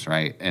drivers,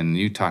 right? And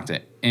you talk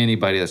to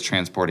anybody that's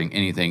transporting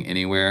anything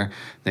anywhere,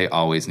 they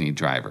always need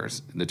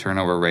drivers. The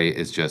turnover rate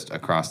is just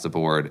across the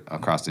board,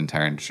 across the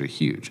entire industry,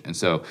 huge. And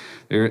so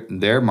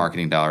their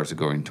marketing dollars are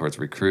going towards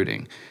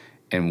recruiting.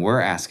 And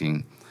we're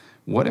asking,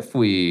 what if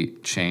we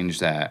change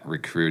that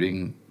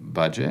recruiting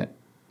budget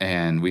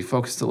and we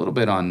focused a little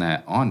bit on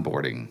that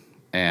onboarding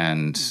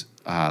and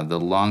the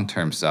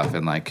long-term stuff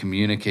and like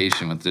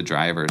communication with the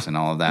drivers and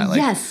all of that?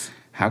 Like, yes.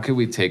 How could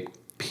we take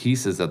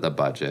pieces of the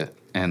budget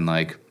and,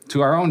 like,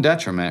 to our own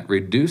detriment,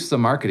 reduce the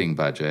marketing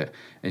budget,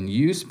 and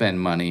you spend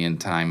money and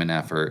time and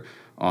effort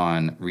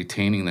on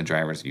retaining the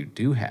drivers you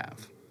do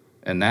have.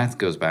 And that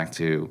goes back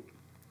to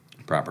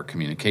proper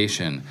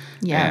communication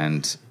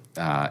and,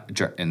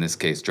 in this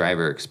case,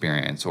 driver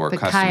experience or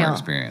customer Kyle,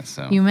 experience.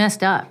 So you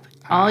messed up.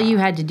 All you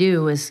had to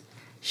do was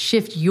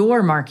shift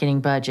your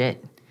marketing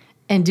budget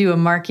and do a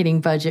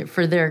marketing budget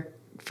for their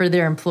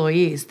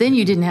employees. Then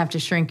you didn't have to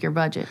shrink your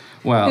budget.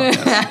 Well,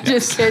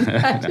 just kidding.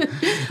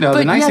 No,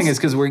 the nice thing is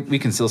because we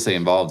can still stay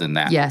involved in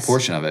that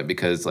portion of it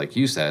because, like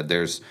you said,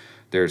 there's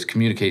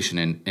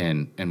communication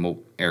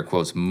in air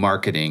quotes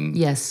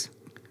marketing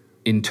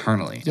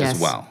internally as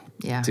well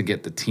to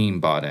get the team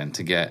bought in,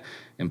 to get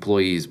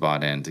employees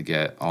bought in, to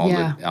get all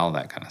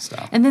that kind of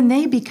stuff. And then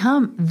they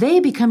become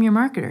your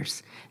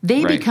marketers.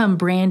 They become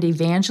brand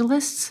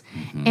evangelists,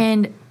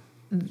 and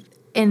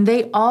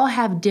they all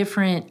have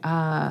different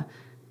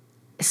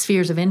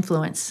spheres of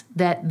influence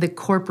that the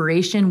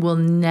corporation will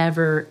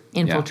never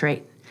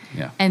infiltrate.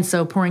 Yeah. And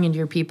so pouring into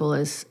your people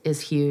is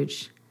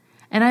huge.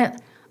 And I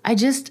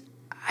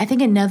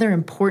think another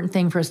important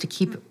thing for us to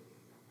keep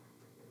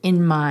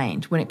in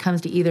mind when it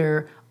comes to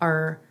either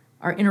our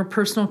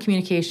interpersonal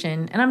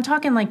communication, and I'm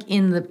talking like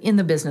in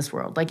the business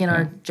world, like in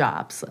our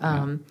jobs.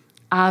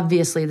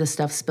 Obviously, this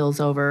stuff spills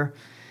over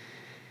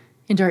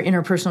into our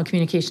interpersonal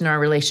communication, our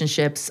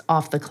relationships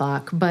off the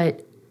clock.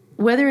 But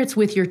whether it's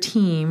with your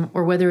team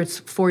or whether it's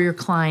for your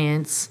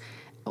clients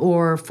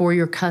or for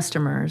your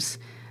customers,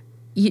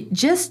 you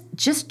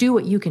just do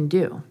what you can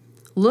do.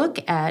 Look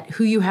at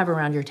who you have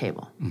around your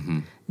table.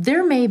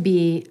 There may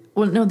be,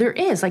 there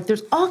is. Like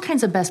there's all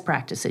kinds of best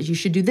practices. You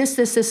should do this,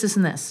 this, this,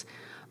 and this.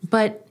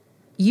 But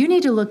you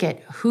need to look at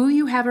who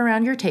you have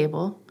around your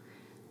table,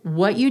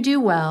 what you do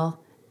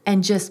well,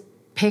 and just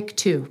pick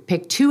 2.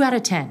 Pick 2 out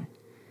of 10.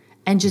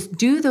 And just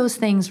do those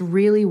things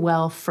really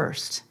well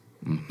first.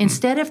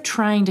 Instead of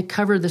trying to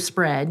cover the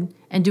spread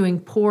and doing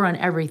poor on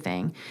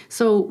everything.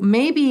 So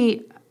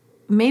maybe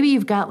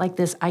you've got like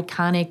this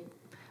iconic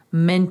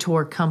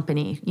mentor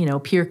company,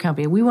 peer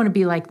company. We want to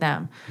be like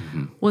them.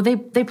 Well,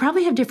 they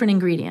probably have different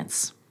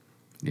ingredients.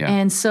 Yeah.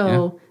 And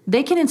so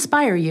they can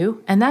inspire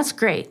you, and that's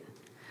great.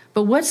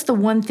 But what's the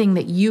one thing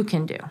that you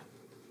can do?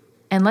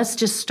 And let's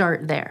just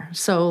start there.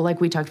 So like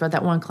we talked about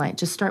that one client,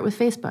 just start with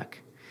Facebook.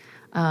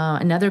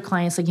 Another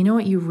client's like, you know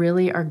what you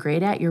really are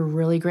great at? You're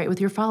really great with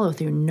your follow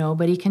through.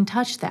 Nobody can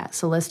touch that.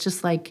 So let's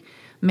just like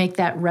make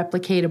that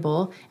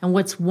replicatable. And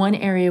what's one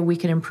area we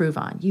can improve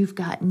on? You've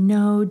got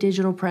no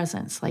digital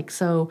presence. Like,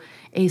 so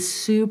a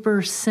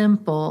super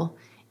simple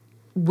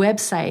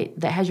website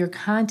that has your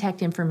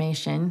contact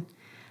information.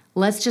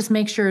 Let's just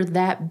make sure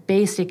that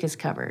basic is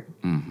covered.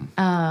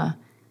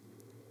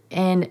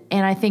 And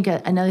I think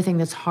another thing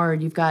that's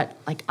hard, you've got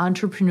like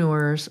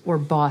entrepreneurs or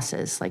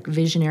bosses, like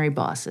visionary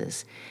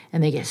bosses,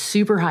 and they get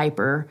super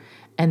hyper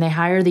and they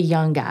hire the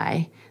young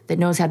guy that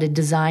knows how to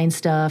design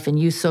stuff and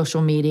use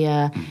social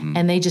media,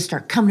 and they just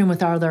start coming in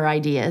with all their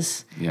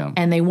ideas,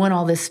 and they want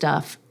all this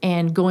stuff.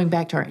 And going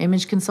back to our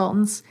image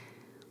consultants,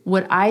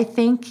 what I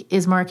think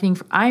is marketing,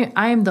 I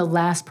am the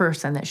last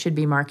person that should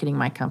be marketing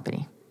my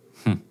company.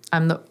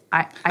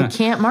 I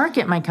can't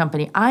market my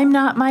company. I'm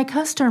not my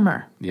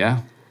customer.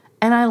 Yeah.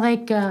 And I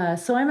like,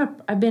 so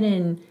I've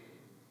been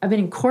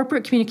in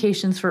corporate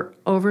communications for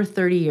over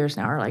 30 years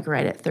now, or like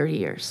right at 30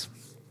 years.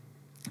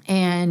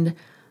 And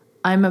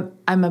I'm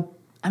an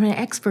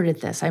expert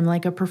at this. I'm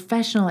like a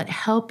professional at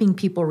helping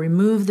people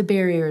remove the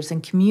barriers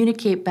and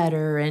communicate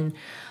better and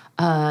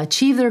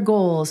achieve their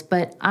goals.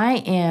 But I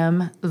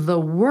am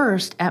the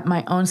worst at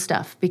my own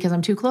stuff because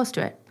I'm too close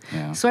to it.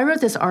 Yeah. So I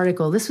wrote this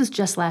article. This was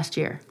just last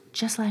year.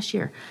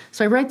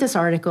 So I write this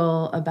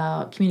article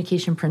about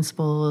communication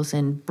principles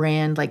and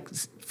brand, like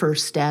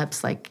first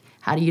steps, like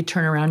how do you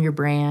turn around your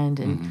brand?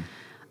 And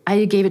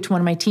I gave it to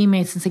one of my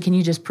teammates and said, can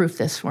you just proof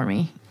this for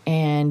me?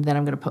 And then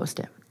I'm going to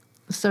post it.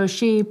 So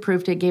she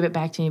proofed it, gave it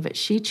back to me, but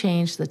she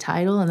changed the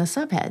title and the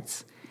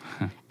subheads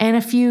and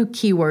a few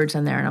keywords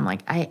in there. And I'm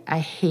like, I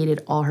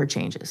hated all her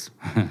changes.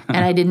 And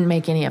I didn't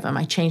make any of them.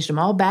 I changed them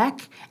all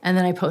back and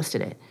then I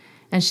posted it.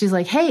 And she's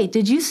like, hey,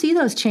 did you see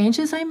those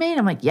changes I made?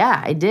 I'm like,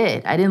 yeah, I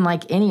did. I didn't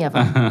like any of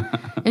them.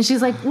 And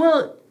she's like,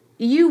 well,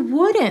 you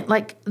wouldn't.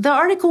 Like, the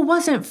article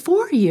wasn't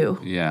for you.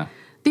 Yeah.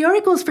 The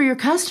article is for your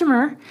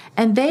customer,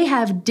 and they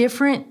have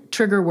different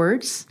trigger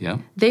words. Yeah.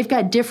 They've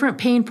got different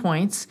pain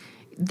points.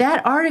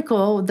 That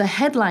article, the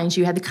headlines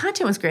you had, the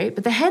content was great,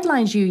 but the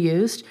headlines you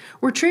used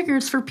were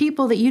triggers for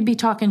people that you'd be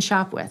talking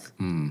shop with.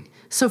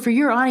 So for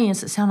your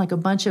audience, it sounded like a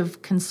bunch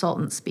of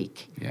consultant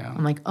speak. Yeah.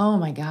 I'm like, oh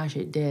my gosh,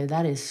 it did.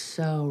 That is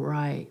so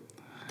right.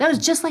 That was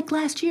just like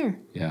last year.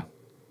 Yeah.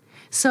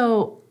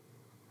 So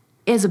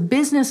as a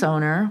business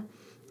owner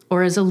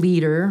or as a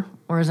leader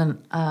or as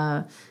an,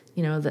 the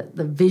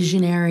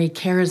visionary,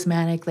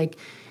 charismatic, like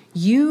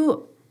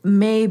you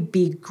may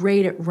be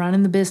great at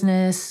running the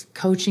business,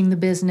 coaching the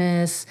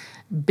business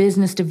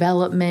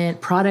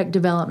development, product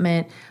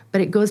development,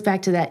 but it goes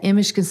back to that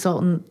image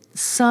consultant.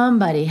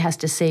 Somebody has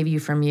to save you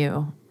from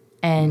you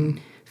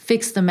and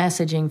fix the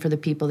messaging for the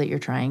people that you're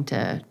trying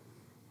to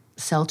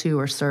sell to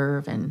or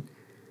serve. And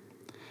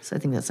so I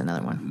think that's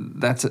another one.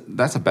 That's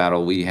a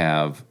battle we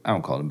have. I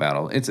don't call it a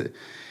battle.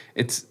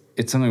 it's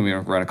something we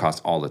run across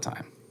all the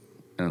time.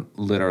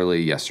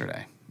 Literally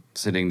yesterday,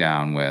 sitting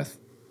down with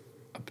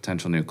a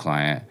potential new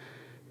client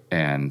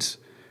and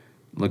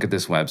look at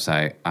this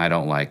website. I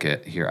don't like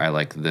it. Here, I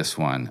like this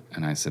one.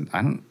 And I said,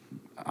 I'll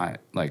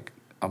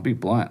be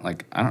blunt.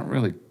 Like, I don't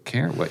really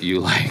care what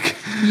you like.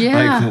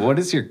 Yeah. Like, what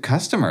is your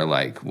customer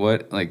like?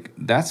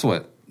 That's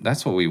what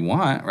we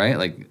want, right?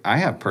 Like, I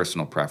have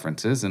personal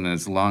preferences, and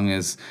as long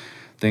as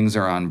things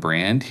are on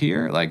brand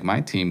here, like,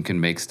 my team can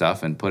make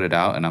stuff and put it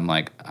out, and I'm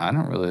like, I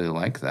don't really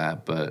like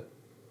that, but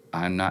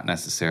I'm not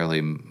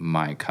necessarily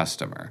my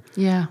customer.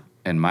 Yeah.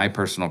 And my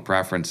personal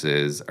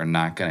preferences are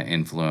not going to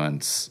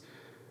influence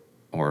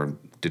or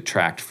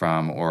detract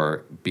from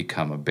or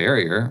become a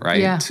barrier,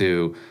 right? Yeah.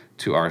 To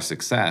our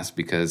success,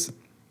 because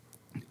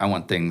I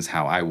want things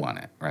how I want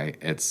it, right?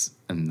 That's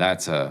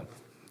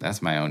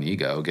my own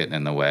ego getting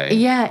in the way.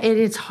 Yeah,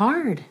 it's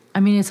hard. I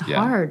mean, it's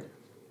hard,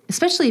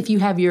 especially if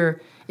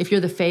you're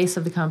the face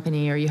of the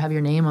company or you have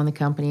your name on the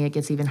company. It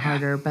gets even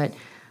harder. But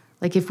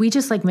like, if we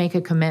just like make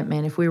a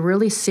commitment, if we're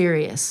really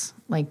serious,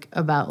 like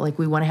about like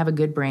we want to have a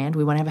good brand,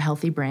 we want to have a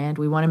healthy brand,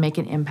 we want to make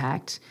an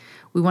impact,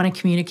 we want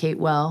to communicate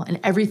well, and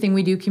everything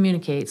we do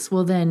communicates.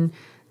 Well, then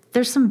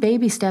there's some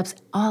baby steps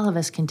all of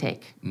us can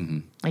take.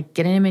 Mm-hmm. Like,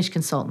 get an image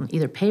consultant,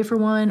 either pay for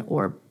one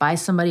or buy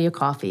somebody a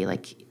coffee,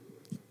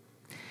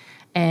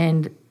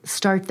 and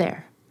start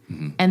there.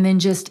 Mm-hmm. And then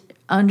just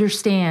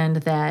understand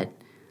that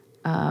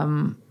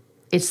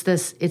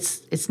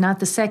it's not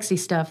the sexy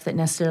stuff that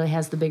necessarily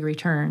has the big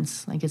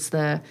returns. Like, it's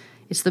the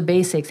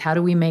basics. How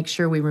do we make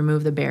sure we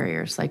remove the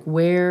barriers? Like,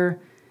 where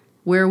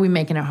are we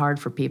making it hard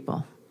for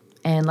people?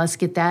 And let's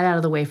get that out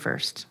of the way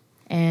first.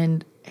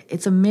 And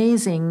it's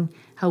amazing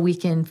how we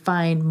can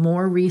find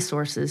more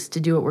resources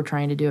to do what we're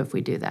trying to do if we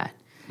do that.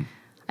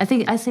 I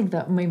think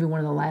that maybe one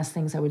of the last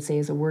things I would say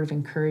is a word of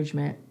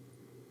encouragement.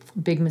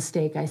 Big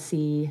mistake I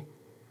see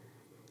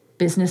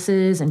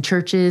businesses and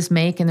churches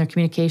make in their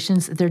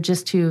communications. They're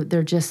just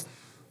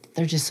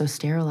so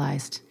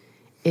sterilized.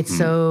 It's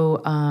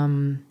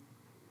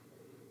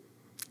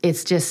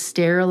it's just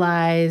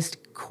sterilized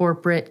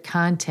corporate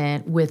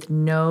content with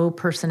no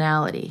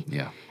personality.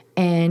 Yeah.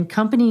 And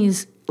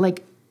companies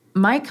like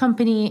my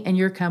company and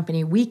your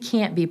company, we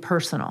can't be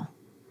personal.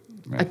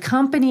 Right. A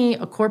company,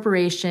 a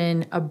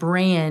corporation, a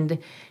brand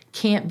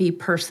can't be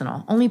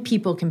personal. Only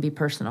people can be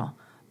personal,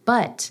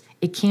 but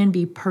it can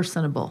be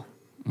personable.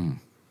 Mm.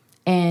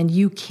 And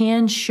you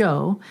can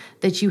show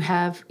that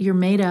you're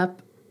made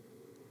up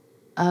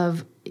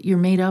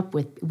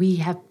with, we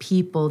have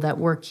people that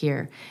work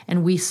here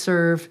and we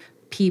serve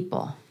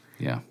people.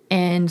 Yeah.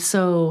 And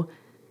so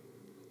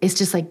it's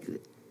just like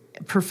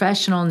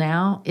professional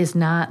now is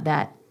not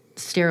that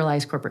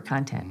sterilized corporate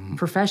content. Mm-hmm.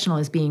 Professional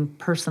is being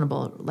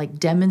personable, like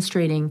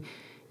demonstrating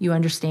you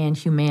understand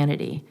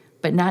humanity,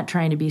 but not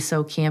trying to be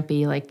so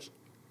campy. Like,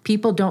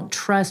 people don't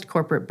trust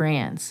corporate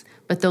brands,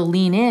 but they'll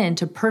lean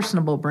into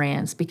personable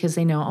brands because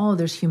they know, oh,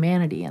 there's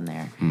humanity in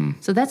there. Mm.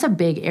 So that's a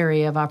big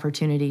area of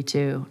opportunity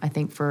too, I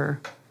think, for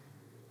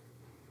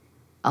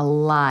a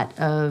lot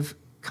of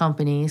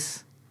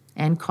companies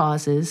and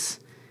causes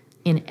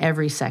in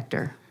every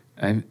sector.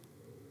 And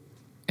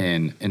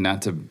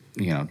not to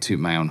toot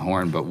my own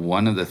horn, but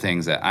one of the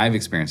things that I've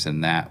experienced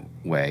in that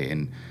way,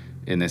 and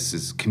this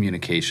is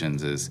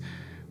communications, is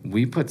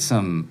we put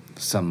some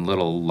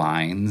little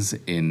lines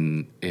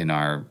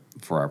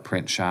for our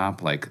print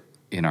shop, like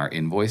in our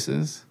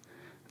invoices,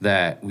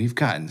 that we've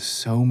gotten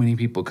so many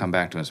people come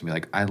back to us and be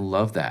like, I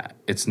love that.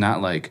 It's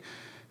not like,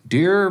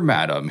 dear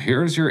madam,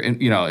 here's your,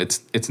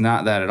 it's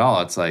not that at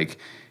all. It's like,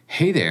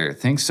 hey there,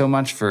 thanks so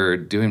much for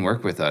doing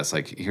work with us.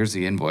 Like, here's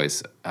the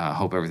invoice.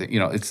 Hope everything,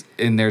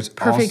 and there's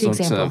perfect all sorts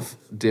example. of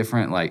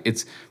different,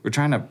 we're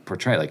trying to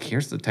portray, like,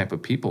 here's the type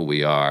of people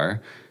we are.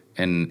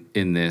 And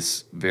in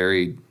this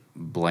very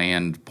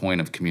bland point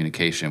of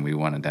communication, we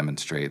want to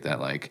demonstrate that,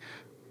 like,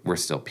 we're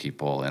still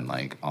people and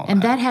like all that.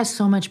 And that has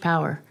so much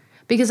power.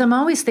 Because I'm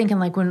always thinking,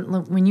 like,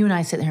 when you and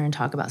I sit here and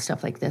talk about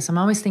stuff like this, I'm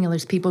always thinking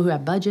there's people who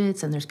have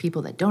budgets and there's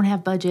people that don't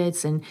have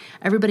budgets, and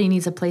everybody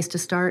needs a place to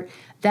start.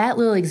 That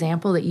little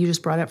example that you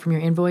just brought up from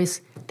your invoice,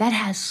 that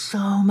has so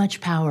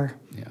much power.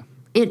 Yeah.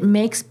 It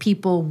makes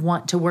people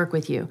want to work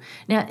with you.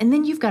 Now, and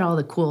then you've got all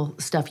the cool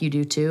stuff you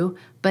do too,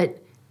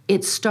 but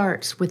it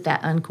starts with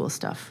that uncool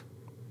stuff.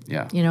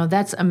 Yeah.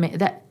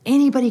 That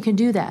anybody can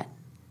do that.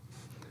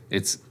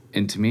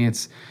 And to me,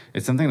 it's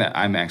something that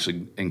I'm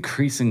actually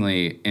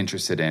increasingly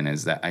interested in,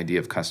 is that idea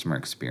of customer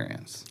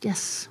experience.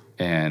 Yes.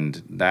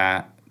 And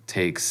that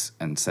takes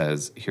and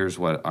says, here's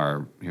what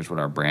our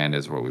brand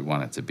is, what we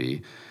want it to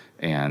be,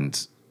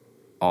 and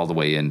all the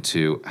way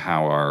into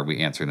how are we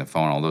answering the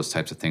phone, all those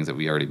types of things that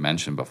we already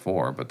mentioned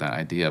before. But that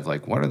idea of,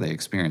 like, what are they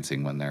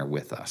experiencing when they're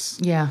with us?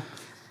 Yeah.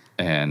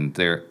 And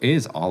there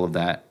is all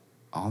that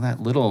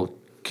little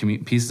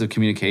pieces of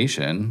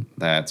communication,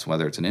 that's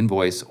whether it's an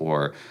invoice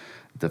or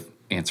the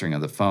answering of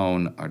the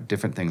phone or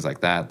different things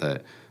like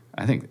that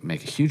I think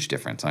make a huge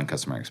difference on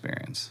customer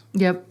experience.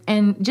 Yep.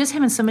 And just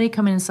having somebody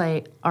come in and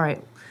say, all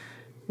right,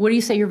 what do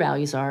you say your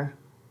values are?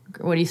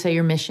 What do you say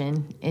your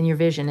mission and your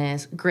vision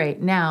is? Great.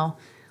 Now,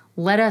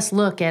 let us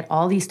look at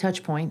all these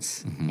touch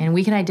points and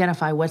we can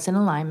identify what's in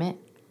alignment,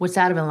 what's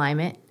out of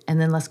alignment, and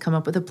then let's come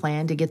up with a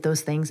plan to get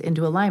those things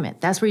into alignment.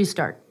 That's where you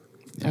start.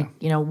 Yeah. Like,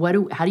 you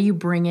know, how do you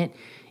bring it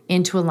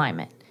into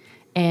alignment?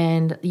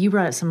 And you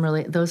brought up some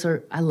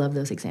I love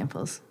those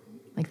examples,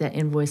 like that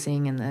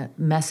invoicing and the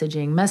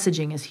messaging.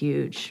 Messaging is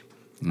huge.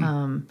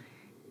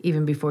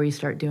 Even before you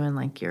start doing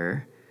like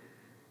your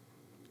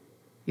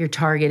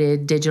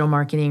targeted digital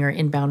marketing or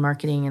inbound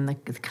marketing and the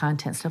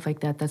content, stuff like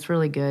that. That's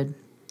really good.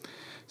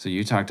 So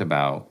you talked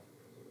about,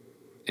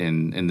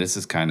 and this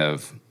is kind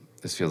of,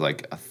 this feels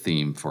like a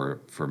theme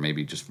for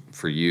maybe just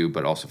for you,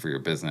 but also for your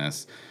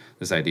business,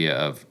 this idea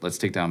of let's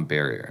take down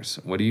barriers.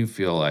 What do you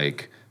feel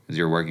like as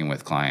you're working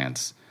with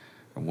clients,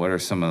 what are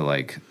some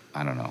of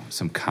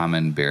some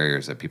common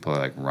barriers that people are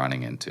like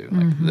running into?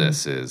 Like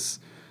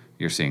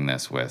you're seeing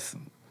this with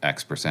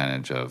X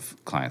percentage of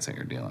clients that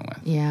you're dealing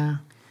with. Yeah.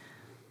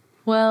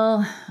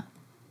 Well,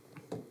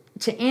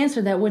 to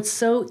answer that, what's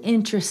so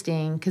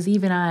interesting, because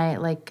even I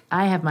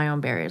have my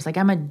own barriers. Like,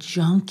 I'm a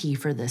junkie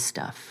for this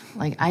stuff.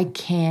 Like, I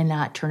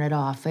cannot turn it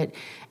off. At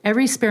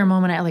every spare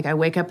moment, I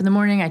wake up in the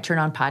morning, I turn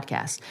on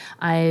podcasts.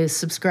 I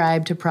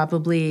subscribe to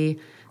probably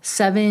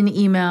 7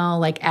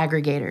 email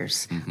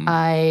aggregators.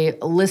 I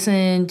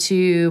listen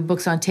to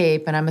books on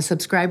tape, and I'm a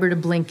subscriber to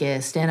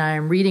Blinkist, and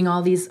I'm reading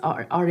all these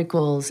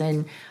articles,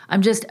 and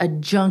I'm just a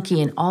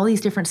junkie in all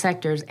these different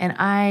sectors. And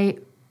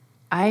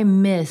I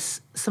miss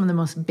some of the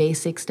most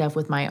basic stuff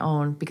with my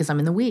own because I'm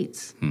in the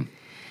weeds.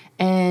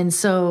 And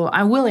so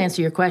I will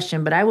answer your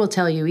question, but I will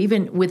tell you,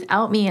 even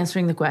without me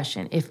answering the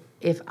question,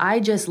 if I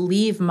just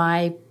leave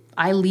my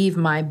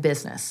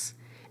business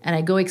and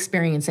I go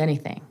experience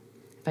anything,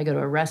 if I go to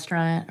a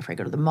restaurant, if I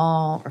go to the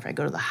mall, or if I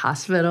go to the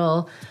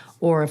hospital,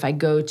 or if I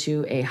go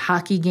to a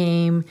hockey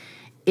game,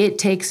 it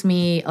takes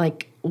me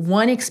like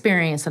one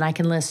experience and I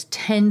can list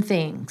 10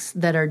 things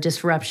that are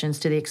disruptions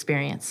to the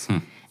experience.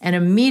 And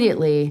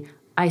immediately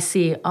I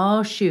see,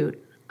 oh, shoot,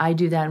 I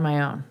do that in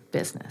my own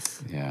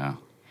business. Yeah.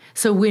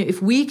 So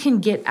if we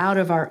can get out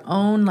of our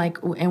own,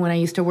 and when I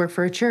used to work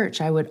for a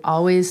church, I would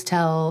always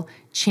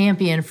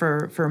champion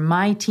for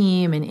my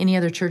team and any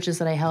other churches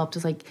that I helped,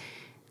 is like,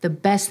 the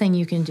best thing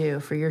you can do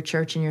for your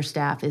church and your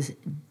staff is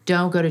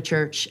don't go to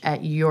church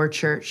at your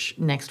church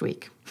next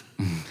week.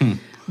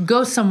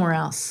 Go somewhere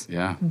else.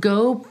 Yeah.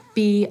 Go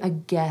be a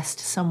guest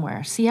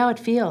somewhere. See how it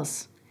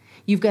feels.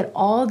 You've got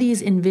all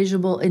these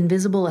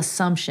invisible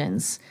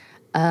assumptions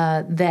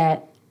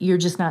that you're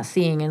just not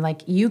seeing.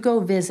 And you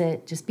go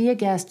visit, just be a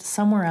guest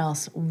somewhere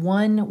else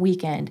one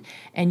weekend,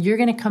 and you're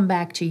going to come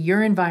back to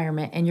your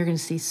environment and you're going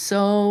to see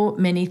so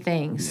many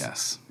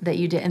things that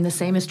you did. And the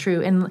same is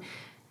true. And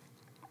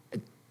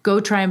go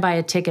try and buy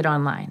a ticket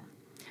online.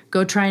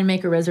 Go try and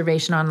make a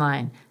reservation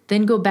online.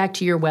 Then go back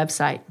to your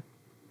website.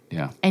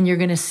 Yeah. And you're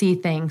going to see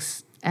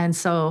things. And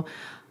so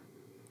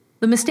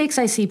the mistakes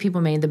I see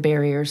people made, the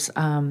barriers,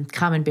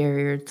 common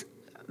barriers,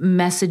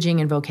 messaging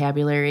and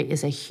vocabulary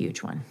is a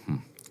huge one.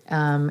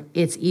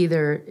 It's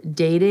either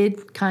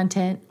dated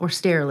content or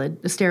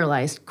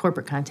sterilized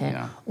corporate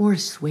content, or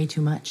it's just way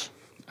too much.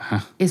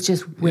 It's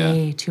just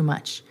way too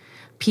much.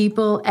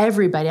 People,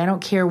 everybody, I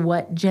don't care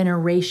what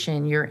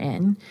generation you're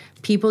in,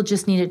 people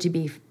just need it to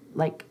be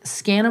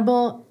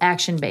scannable,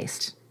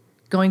 action-based.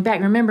 Going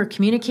back, remember,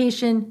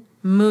 communication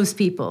moves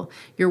people.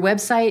 Your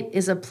website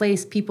is a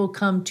place people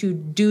come to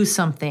do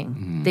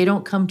something. They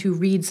don't come to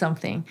read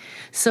something.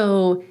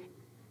 So,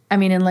 I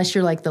mean, unless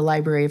you're like the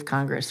Library of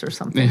Congress or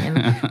something.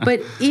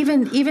 But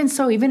even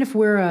so, even if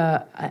we're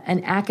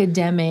an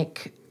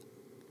academic,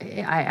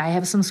 I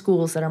have some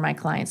schools that are my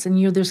clients,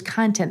 and there's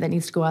content that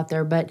needs to go out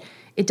there, but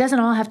it doesn't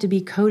all have to be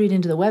coded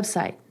into the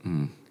website.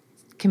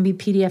 It can be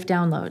PDF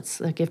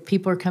downloads. If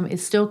people are coming,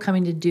 it's still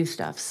coming to do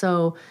stuff.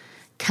 So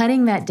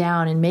cutting that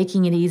down and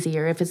making it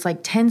easier. If it's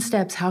 10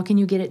 steps, how can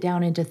you get it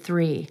down into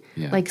 3?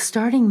 Yeah.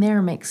 Starting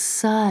there makes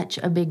such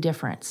a big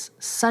difference.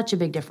 Such a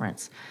big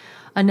difference.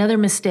 Another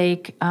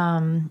mistake,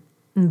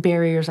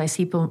 barriers I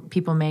see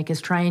people make is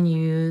try and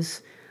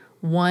use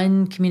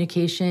one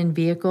communication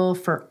vehicle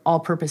for all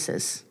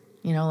purposes.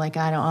 I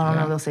don't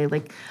know, they'll say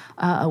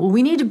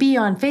we need to be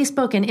on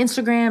Facebook and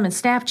Instagram and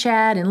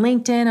Snapchat and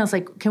LinkedIn. I was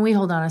like, can we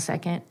hold on a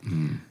second?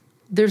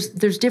 There's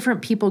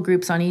different people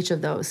groups on each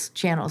of those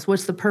channels.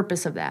 What's the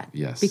purpose of that?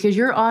 Yes. Because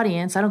your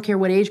audience, I don't care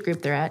what age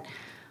group they're at,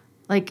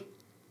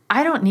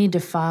 I don't need to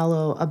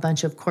follow a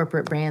bunch of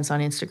corporate brands on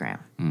Instagram.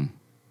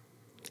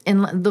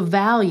 And the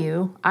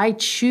value, I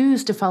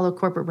choose to follow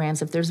corporate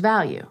brands if there's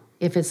value.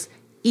 If it's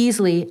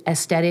easily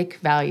aesthetic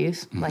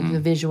values, like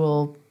the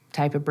visual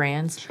type of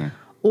brands, sure.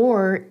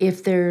 Or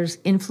if there's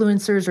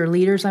influencers or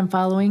leaders I'm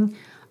following,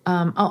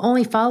 I'll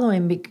only follow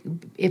him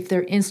if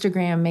their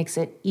Instagram makes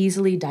it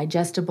easily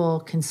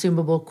digestible,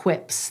 consumable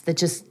quips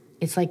that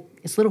it's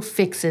little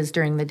fixes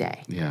during the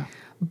day. Yeah.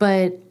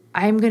 But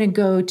I'm going to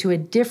go to a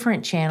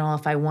different channel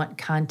if I want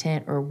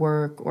content or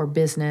work or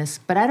business,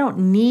 but I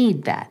don't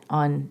need that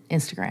on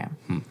Instagram.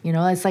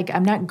 It's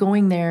I'm not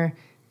going there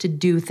to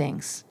do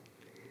things.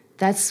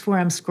 That's where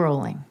I'm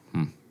scrolling.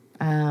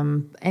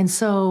 And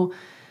so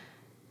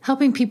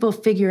helping people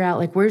figure out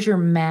like where's your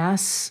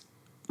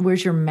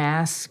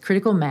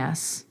critical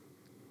mass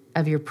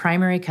of your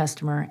primary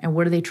customer, and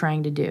what are they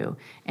trying to do?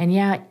 And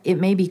yeah, it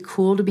may be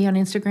cool to be on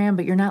Instagram,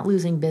 but you're not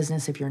losing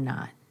business if you're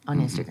not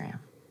on Instagram.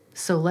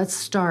 So let's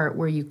start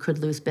where you could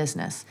lose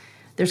business.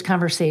 There's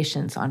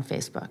conversations on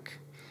Facebook.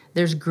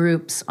 There's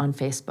groups on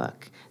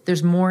Facebook.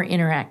 There's more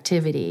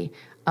interactivity.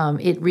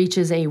 It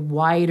reaches a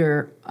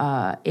wider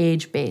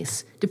age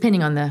base,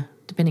 depending on the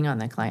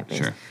client base.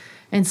 Sure.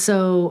 And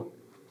so,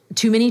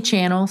 too many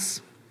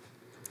channels,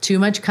 too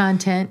much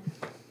content,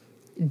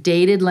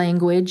 dated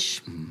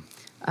language.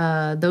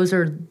 Those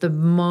are the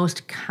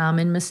most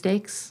common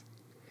mistakes.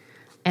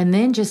 And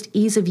then just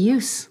ease of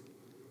use,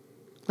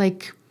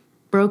 like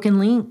broken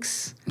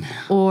links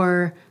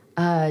or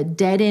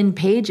dead-end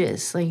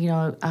pages. Like,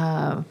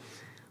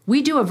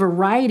 we do a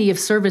variety of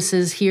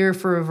services here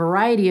for a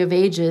variety of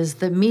ages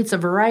that meets a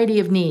variety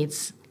of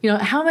needs.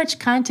 How much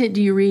content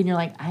do you read? And you're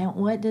like,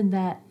 what did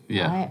that?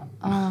 Yeah.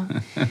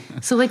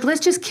 So like,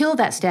 let's just kill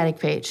that static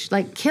page.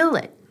 Like, kill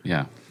it.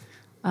 Yeah.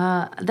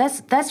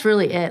 That's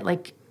really it.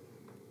 Like,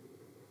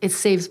 it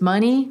saves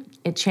money.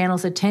 It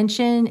channels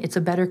attention. It's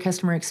a better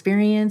customer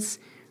experience.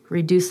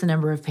 Reduce the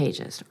number of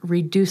pages.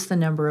 Reduce the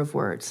number of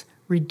words.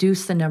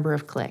 Reduce the number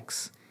of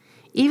clicks.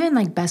 Even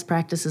like best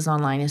practices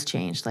online has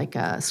changed. Like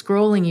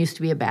scrolling used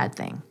to be a bad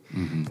thing.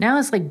 Now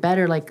it's like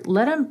better. Like,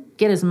 let them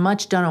get as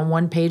much done on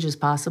one page as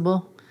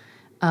possible,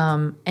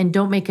 and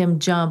don't make them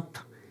jump.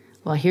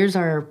 Well, here's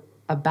our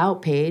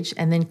about page,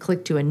 and then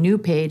click to a new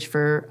page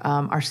for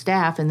our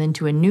staff, and then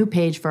to a new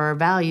page for our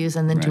values,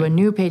 and then to a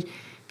new page.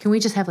 Can we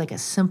just have like a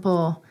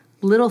simple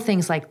little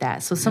things like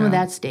that? So some of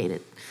that's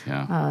dated.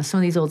 Yeah. Some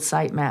of these old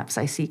site maps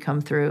I see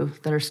come through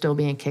that are still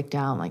being kicked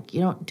out. Like, you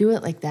don't do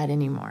it like that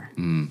anymore.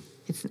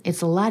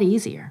 It's a lot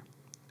easier.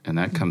 And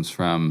that comes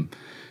from,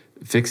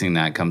 fixing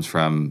that comes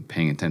from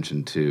paying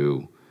attention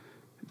to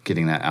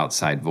getting that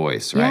outside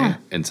voice, right? Yeah.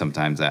 And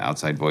sometimes that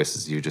outside voice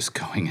is you just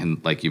going in,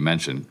 like you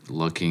mentioned,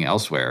 looking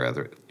elsewhere,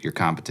 either your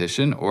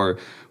competition, or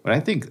what I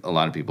think a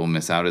lot of people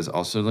miss out is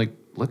also like,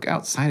 look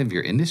outside of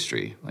your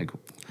industry. Like,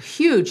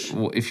 huge.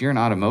 Well, if you're in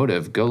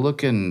automotive, go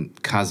look in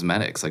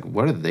cosmetics. Like,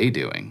 what are they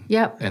doing?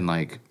 Yep. And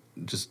like,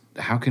 just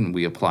how can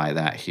we apply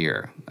that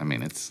here? I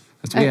mean,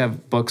 we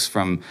have books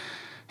from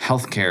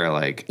healthcare,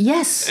 like,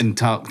 yes, and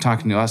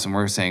talking to us, and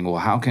we're saying,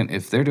 well,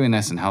 if they're doing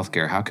this in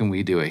healthcare, how can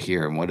we do it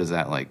here? And what is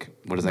that like?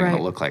 What is that going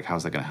to look like?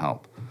 How's that going to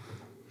help?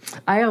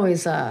 I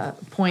always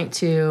point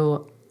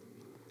to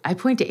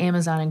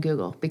Amazon and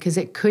Google, because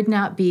it could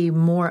not be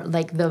more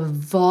like the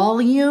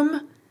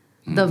volume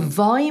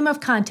of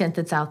content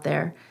that's out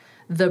there,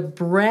 the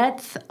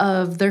breadth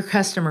of their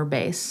customer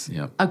base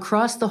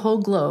across the whole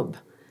globe.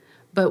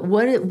 But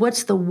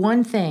what's the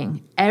one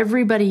thing?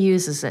 Everybody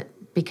uses it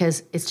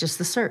because it's just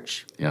the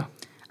search. Yeah.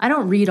 I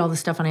don't read all the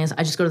stuff on Amazon.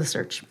 I just go to the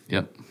search.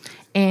 Yep.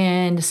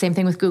 And same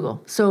thing with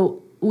Google.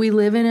 So we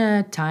live in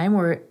a time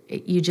where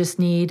you just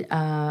need,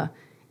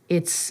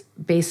 it's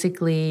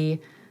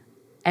basically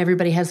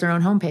everybody has their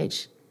own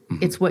homepage.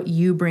 It's what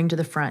you bring to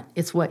the front.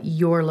 It's what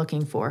you're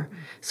looking for.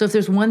 So if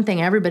there's one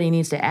thing everybody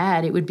needs to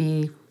add, it would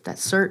be that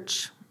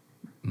search,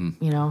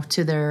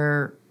 to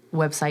their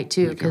website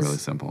too. Make it really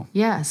simple.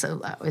 Yeah.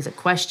 So is it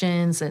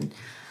questions and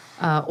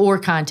or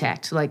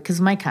contact? Like,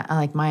 because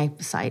my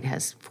site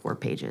has 4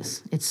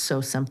 pages. It's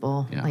so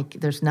simple. Yeah. Like,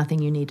 there's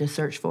nothing you need to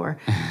search for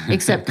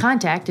except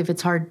contact. If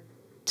it's hard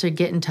to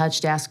get in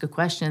touch to ask a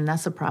question,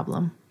 that's a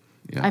problem.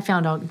 Yeah. I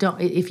found out,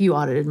 if you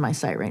audited my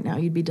site right now,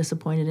 you'd be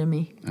disappointed in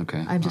me.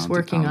 Okay. I'm just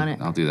working on it.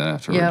 I'll do that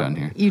after we're done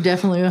here. You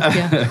definitely will.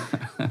 Yeah.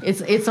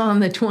 It's on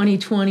the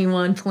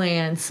 2021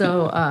 plan.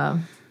 So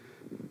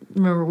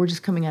remember, we're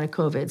just coming out of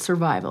COVID.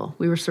 Survival.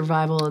 We were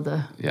survival of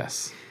the...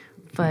 Yes.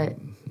 But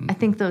I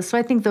think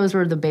those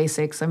were the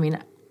basics. I mean,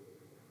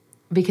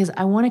 because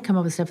I want to come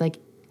up with stuff like,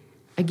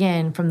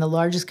 again, from the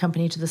largest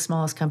company to the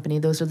smallest company,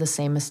 those are the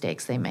same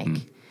mistakes they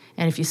make.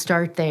 And if you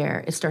start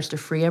there, it starts to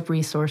free up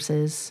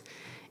resources.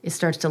 It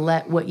starts to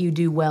let what you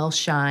do well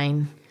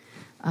shine,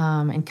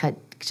 and cut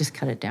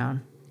it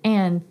down.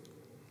 And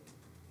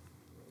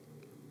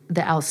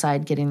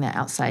getting the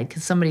outside,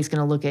 because somebody's going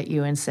to look at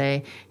you and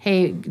say,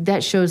 hey,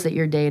 that shows that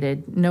you're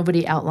dated.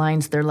 Nobody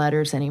outlines their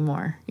letters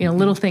anymore.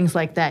 Little things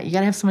like that. You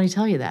got to have somebody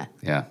tell you that.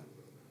 Yeah.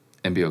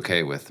 And be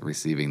okay with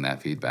receiving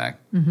that feedback.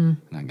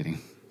 Not getting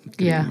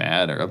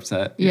mad or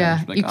upset.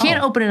 Yeah. Like, you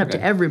can't open it up to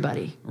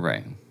everybody.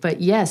 Right. But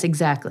yes,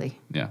 exactly.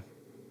 Yeah.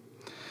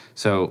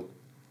 So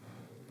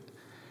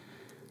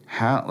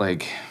how,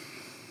 like,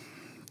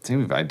 say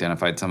we've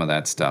identified some of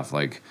that stuff,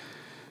 like,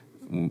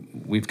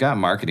 we've got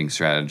marketing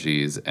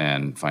strategies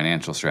and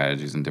financial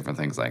strategies and different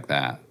things like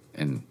that.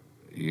 And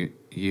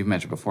you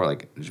mentioned before,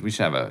 like, we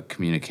should have a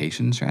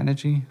communication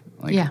strategy.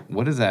 Like,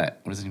 what does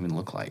that even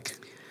look like?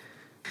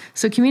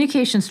 So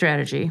communication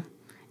strategy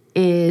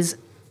is,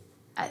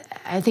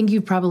 I think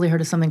you've probably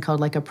heard of something called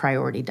like a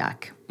priority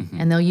doc.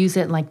 And they'll use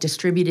it in like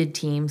distributed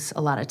teams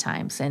a lot of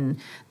times. And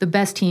the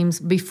best teams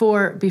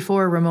before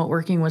remote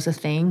working was a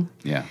thing.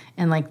 Yeah.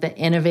 And like the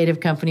innovative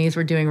companies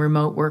were doing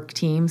remote work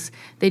teams,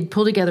 they'd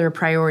pull together a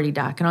priority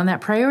doc. And on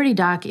that priority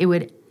doc, it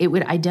would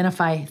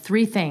identify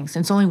 3 things.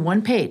 And it's only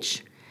 1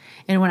 page.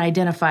 And it would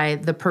identify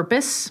the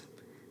purpose,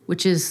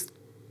 which is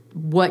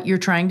what you're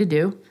trying to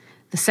do.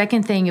 The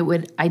second thing, it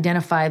would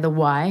identify the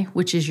why,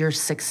 which is your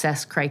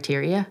success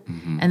criteria.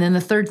 And then the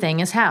third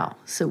thing is how,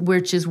 so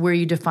which is where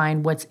you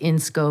define what's in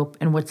scope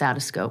and what's out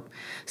of scope.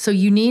 So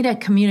you need a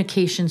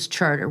communications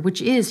charter,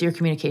 which is your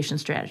communication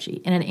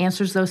strategy, and it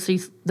answers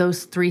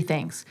those 3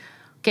 things.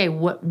 Okay,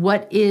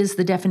 what is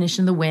the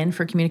definition of the win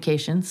for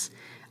communications?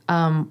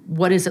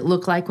 What does it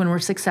look like when we're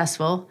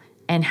successful?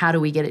 And how do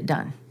we get it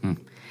done?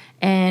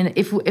 And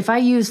if I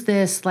use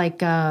this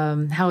like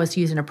how it's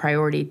used in a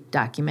priority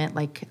document,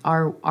 like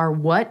our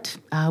what,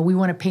 we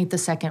want to paint the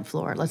second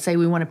floor. Let's say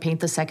we want to paint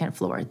the second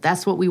floor.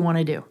 That's what we want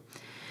to do.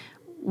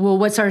 Well,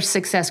 what's our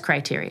success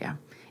criteria?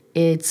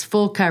 It's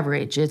full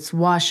coverage. It's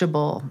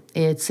washable.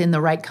 It's in the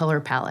right color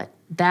palette.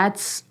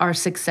 That's our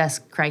success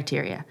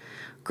criteria.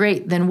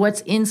 Great. Then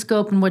what's in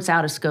scope and what's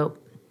out of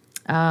scope?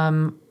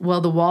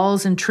 Well, the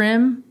walls and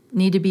trim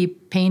need to be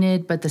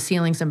painted, but the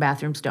ceilings and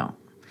bathrooms don't.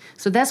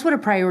 So that's what a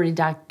priority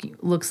doc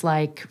looks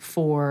like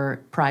for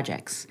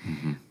projects.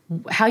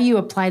 How you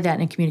apply that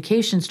in a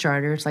communications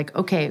charter, it's like,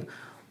 okay,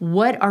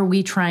 what are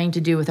we trying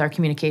to do with our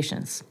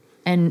communications?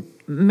 And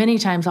many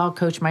times I'll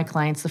coach my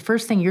clients, the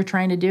first thing you're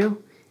trying to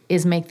do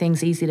is make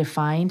things easy to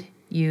find,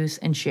 use,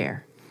 and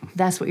share.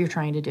 That's what you're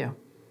trying to do.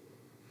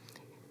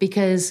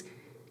 Because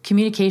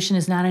communication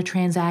is not a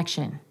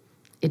transaction.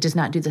 It does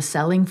not do the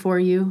selling for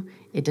you.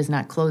 It does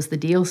not close the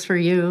deals for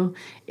you.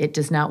 It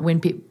does not win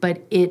people,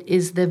 but it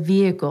is the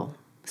vehicle.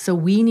 So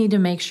we need to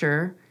make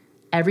sure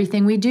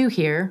everything we do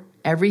here,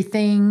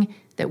 everything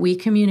that we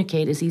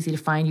communicate is easy to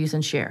find, use,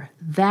 and share.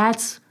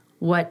 That's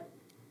what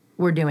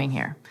we're doing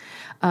here.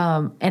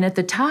 And at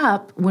the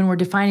top, when we're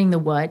defining the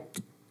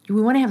what,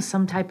 we want to have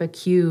some type of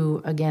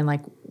cue, again,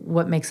 like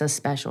what makes us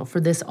special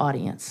for this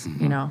audience,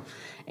 you know?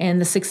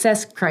 And the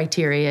success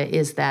criteria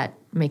is that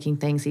making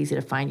things easy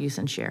to find, use,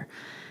 and share.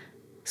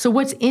 So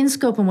what's in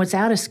scope and what's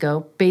out of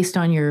scope based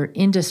on your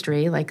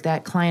industry, like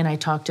that client I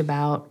talked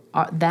about,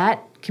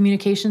 that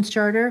communications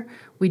charter,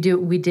 we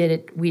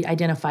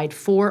identified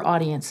 4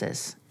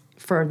 audiences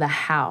for the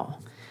how.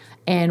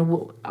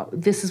 And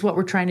this is what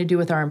we're trying to do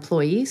with our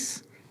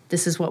employees.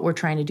 This is what we're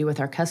trying to do with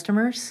our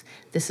customers.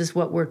 This is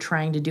what we're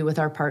trying to do with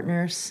our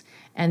partners.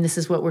 And this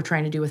is what we're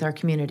trying to do with our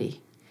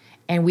community.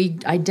 And we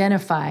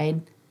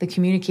identified the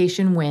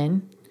communication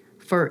win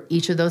for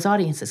each of those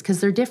audiences because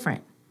they're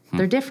different.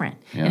 They're different.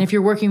 Yeah. And if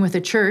you're working with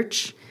a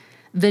church,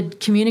 the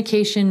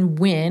communication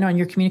win on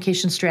your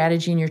communication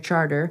strategy and your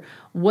charter,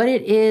 what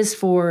it is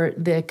for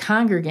the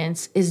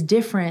congregants is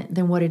different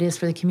than what it is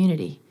for the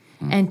community.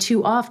 And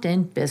too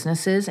often,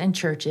 businesses and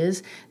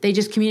churches, they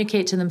just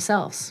communicate to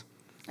themselves.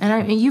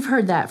 And you've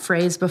heard that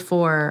phrase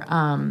before,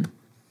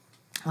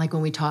 like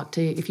when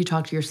if you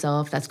talk to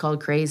yourself, that's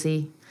called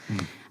crazy.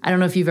 I don't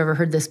know if you've ever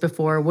heard this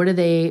before. What do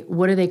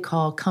they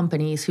call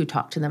companies who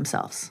talk to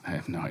themselves? I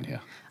have no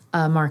idea.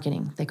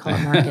 Marketing. They call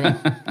it marketing.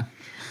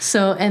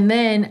 So, and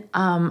then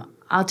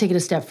I'll take it a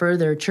step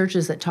further.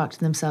 Churches that talk to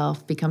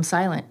themselves become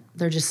silent.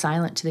 They're just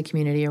silent to the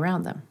community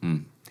around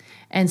them.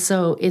 And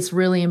so it's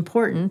really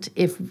important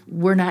if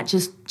we're not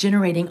just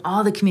generating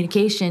all the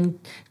communication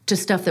to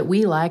stuff that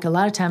we like. A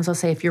lot of times I'll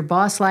say if your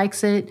boss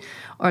likes it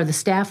or the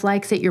staff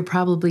likes it, you're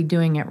probably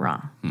doing it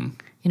wrong.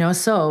 You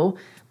know,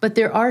 but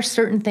there are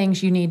certain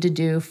things you need to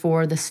do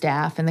for the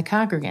staff and the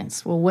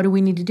congregants. Well, what do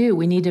we need to do?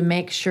 We need to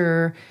make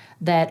sure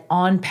that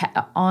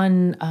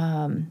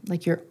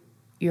like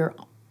your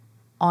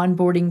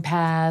onboarding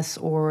paths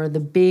or the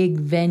big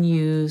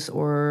venues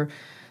or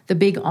the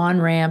big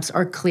on-ramps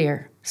are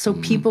clear so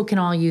people can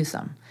all use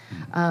them.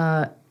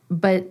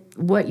 But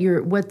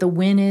what the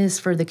win is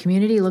for the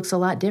community looks a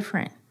lot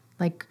different.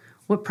 Like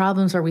what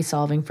problems are we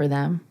solving for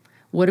them?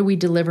 What are we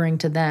delivering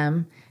to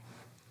them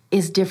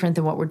is different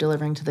than what we're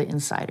delivering to the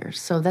insiders.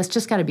 So that's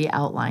just got to be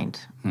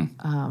outlined.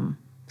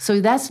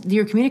 So that's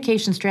your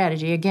communication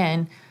strategy.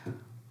 Again,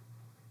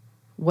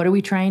 what are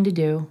we trying to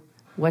do?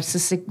 What's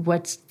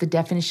the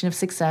definition of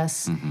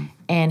success,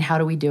 and how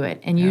do we do it?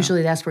 And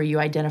usually that's where you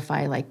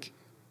identify like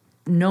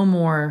no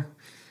more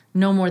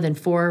than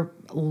 4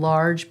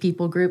 large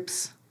people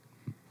groups.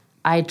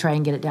 I try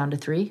and get it down to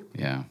 3.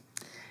 Yeah.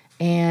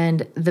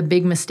 And the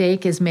big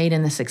mistake is made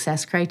in the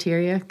success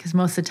criteria because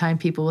most of the time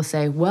people will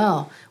say,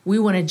 well, we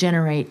want to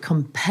generate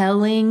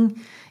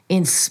compelling,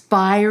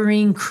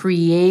 inspiring,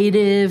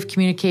 creative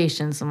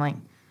communications. I'm like,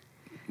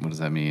 what does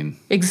that mean?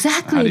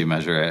 Exactly. How do you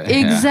measure it?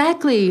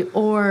 Exactly. Yeah.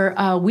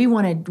 Or we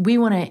want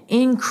to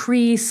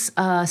increase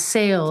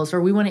sales,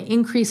 or we want to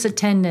increase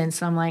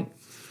attendance. And I'm like,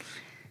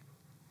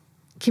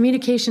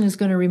 communication is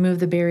going to remove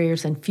the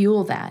barriers and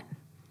fuel that.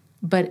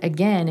 But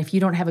again, if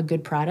you don't have a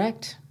good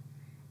product,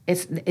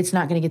 it's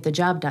not going to get the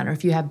job done. Or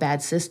if you have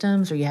bad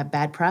systems or you have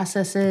bad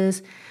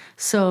processes.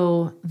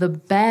 So the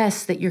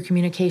best that your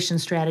communication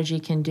strategy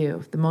can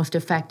do, the most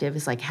effective,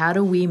 is like, how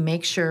do we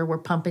make sure we're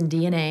pumping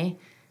DNA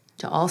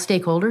to all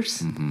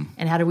stakeholders? Mm-hmm.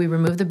 And how do we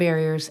remove the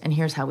barriers? And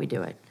here's how we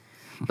do it.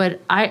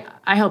 But I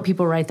help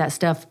people write that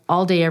stuff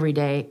all day, every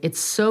day. It's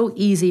so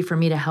easy for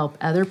me to help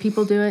other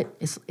people do it.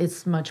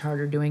 It's much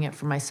harder doing it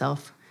for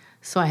myself.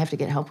 So I have to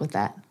get help with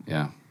that.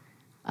 Yeah.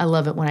 I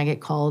love it when I get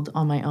called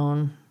on my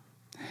own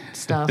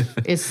stuff.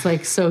 It's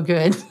like so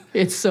good.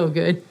 It's so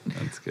good.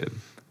 That's good.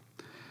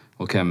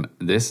 Well, Kim,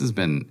 this has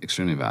been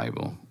extremely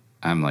valuable.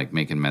 I'm like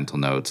making mental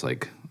notes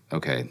like,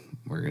 okay,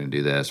 we're going to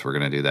do this, we're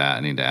going to do that. I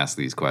need to ask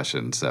these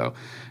questions. So,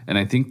 and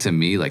I think to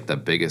me, like the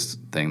biggest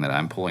thing that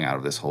I'm pulling out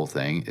of this whole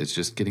thing is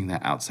just getting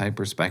that outside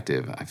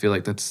perspective. I feel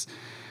like that's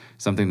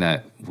something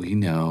that we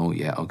know,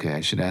 yeah, okay,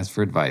 I should ask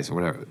for advice or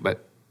whatever,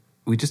 but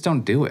we just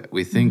don't do it.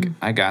 We think,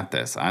 I got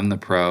this, I'm the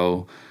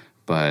pro,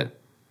 but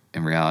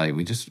in reality,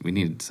 we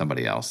need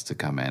somebody else to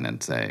come in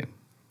and say,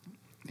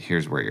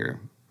 here's where your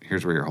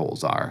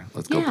holes are.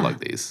 Let's go plug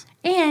these.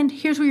 And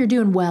here's where you're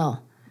doing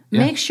well.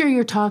 Yeah. Make sure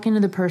you're talking to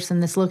the person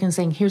that's looking and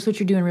saying, here's what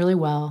you're doing really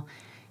well.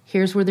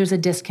 Here's where there's a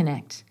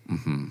disconnect.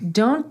 Mm-hmm.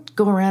 Don't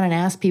go around and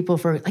ask people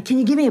for, like, can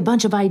you give me a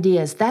bunch of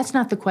ideas? That's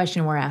not the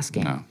question we're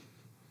asking. No.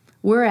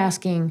 We're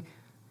asking,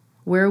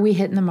 where are we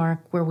hitting the mark,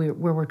 where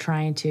we're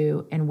trying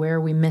to, and where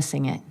are we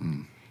missing it?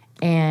 Mm.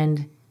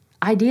 And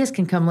ideas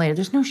can come later.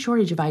 There's no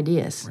shortage of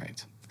ideas.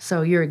 Right.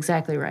 So you're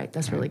exactly right.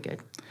 That's really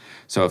good.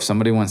 So if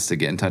somebody wants to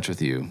get in touch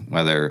with you,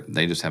 whether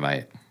they just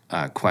have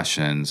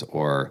questions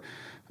or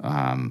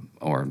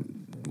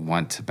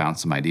want to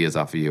bounce some ideas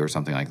off of you or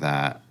something like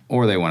that,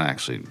 or they want to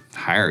actually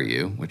hire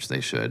you, which they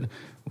should,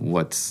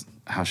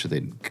 how should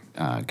they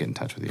get in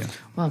touch with you?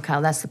 Well,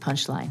 Kyle, that's the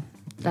punchline.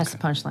 That's the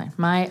punchline.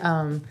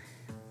 My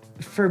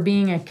for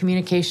being a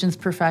communications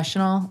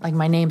professional, like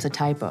my name's a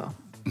typo.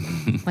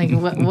 Like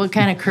what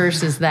kind of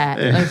curse is that?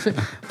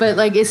 But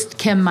like it's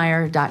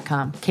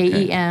KimMeyer.com.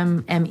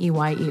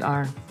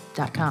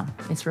 KEMMEYER.com.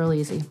 It's real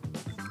easy.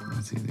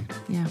 That's easy.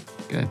 Yeah.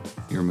 Good.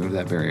 You removed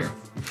that barrier.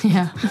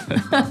 Yeah.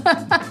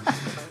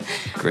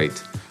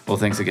 Great. Well,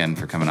 thanks again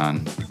for coming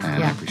on,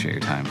 and I appreciate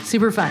your time.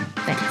 Super fun.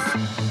 Thanks.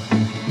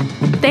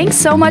 Thanks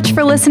so much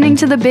for listening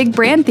to the Big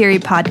Brand Theory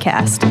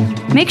podcast.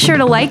 Make sure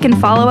to like and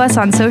follow us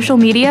on social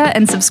media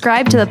and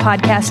subscribe to the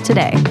podcast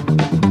today.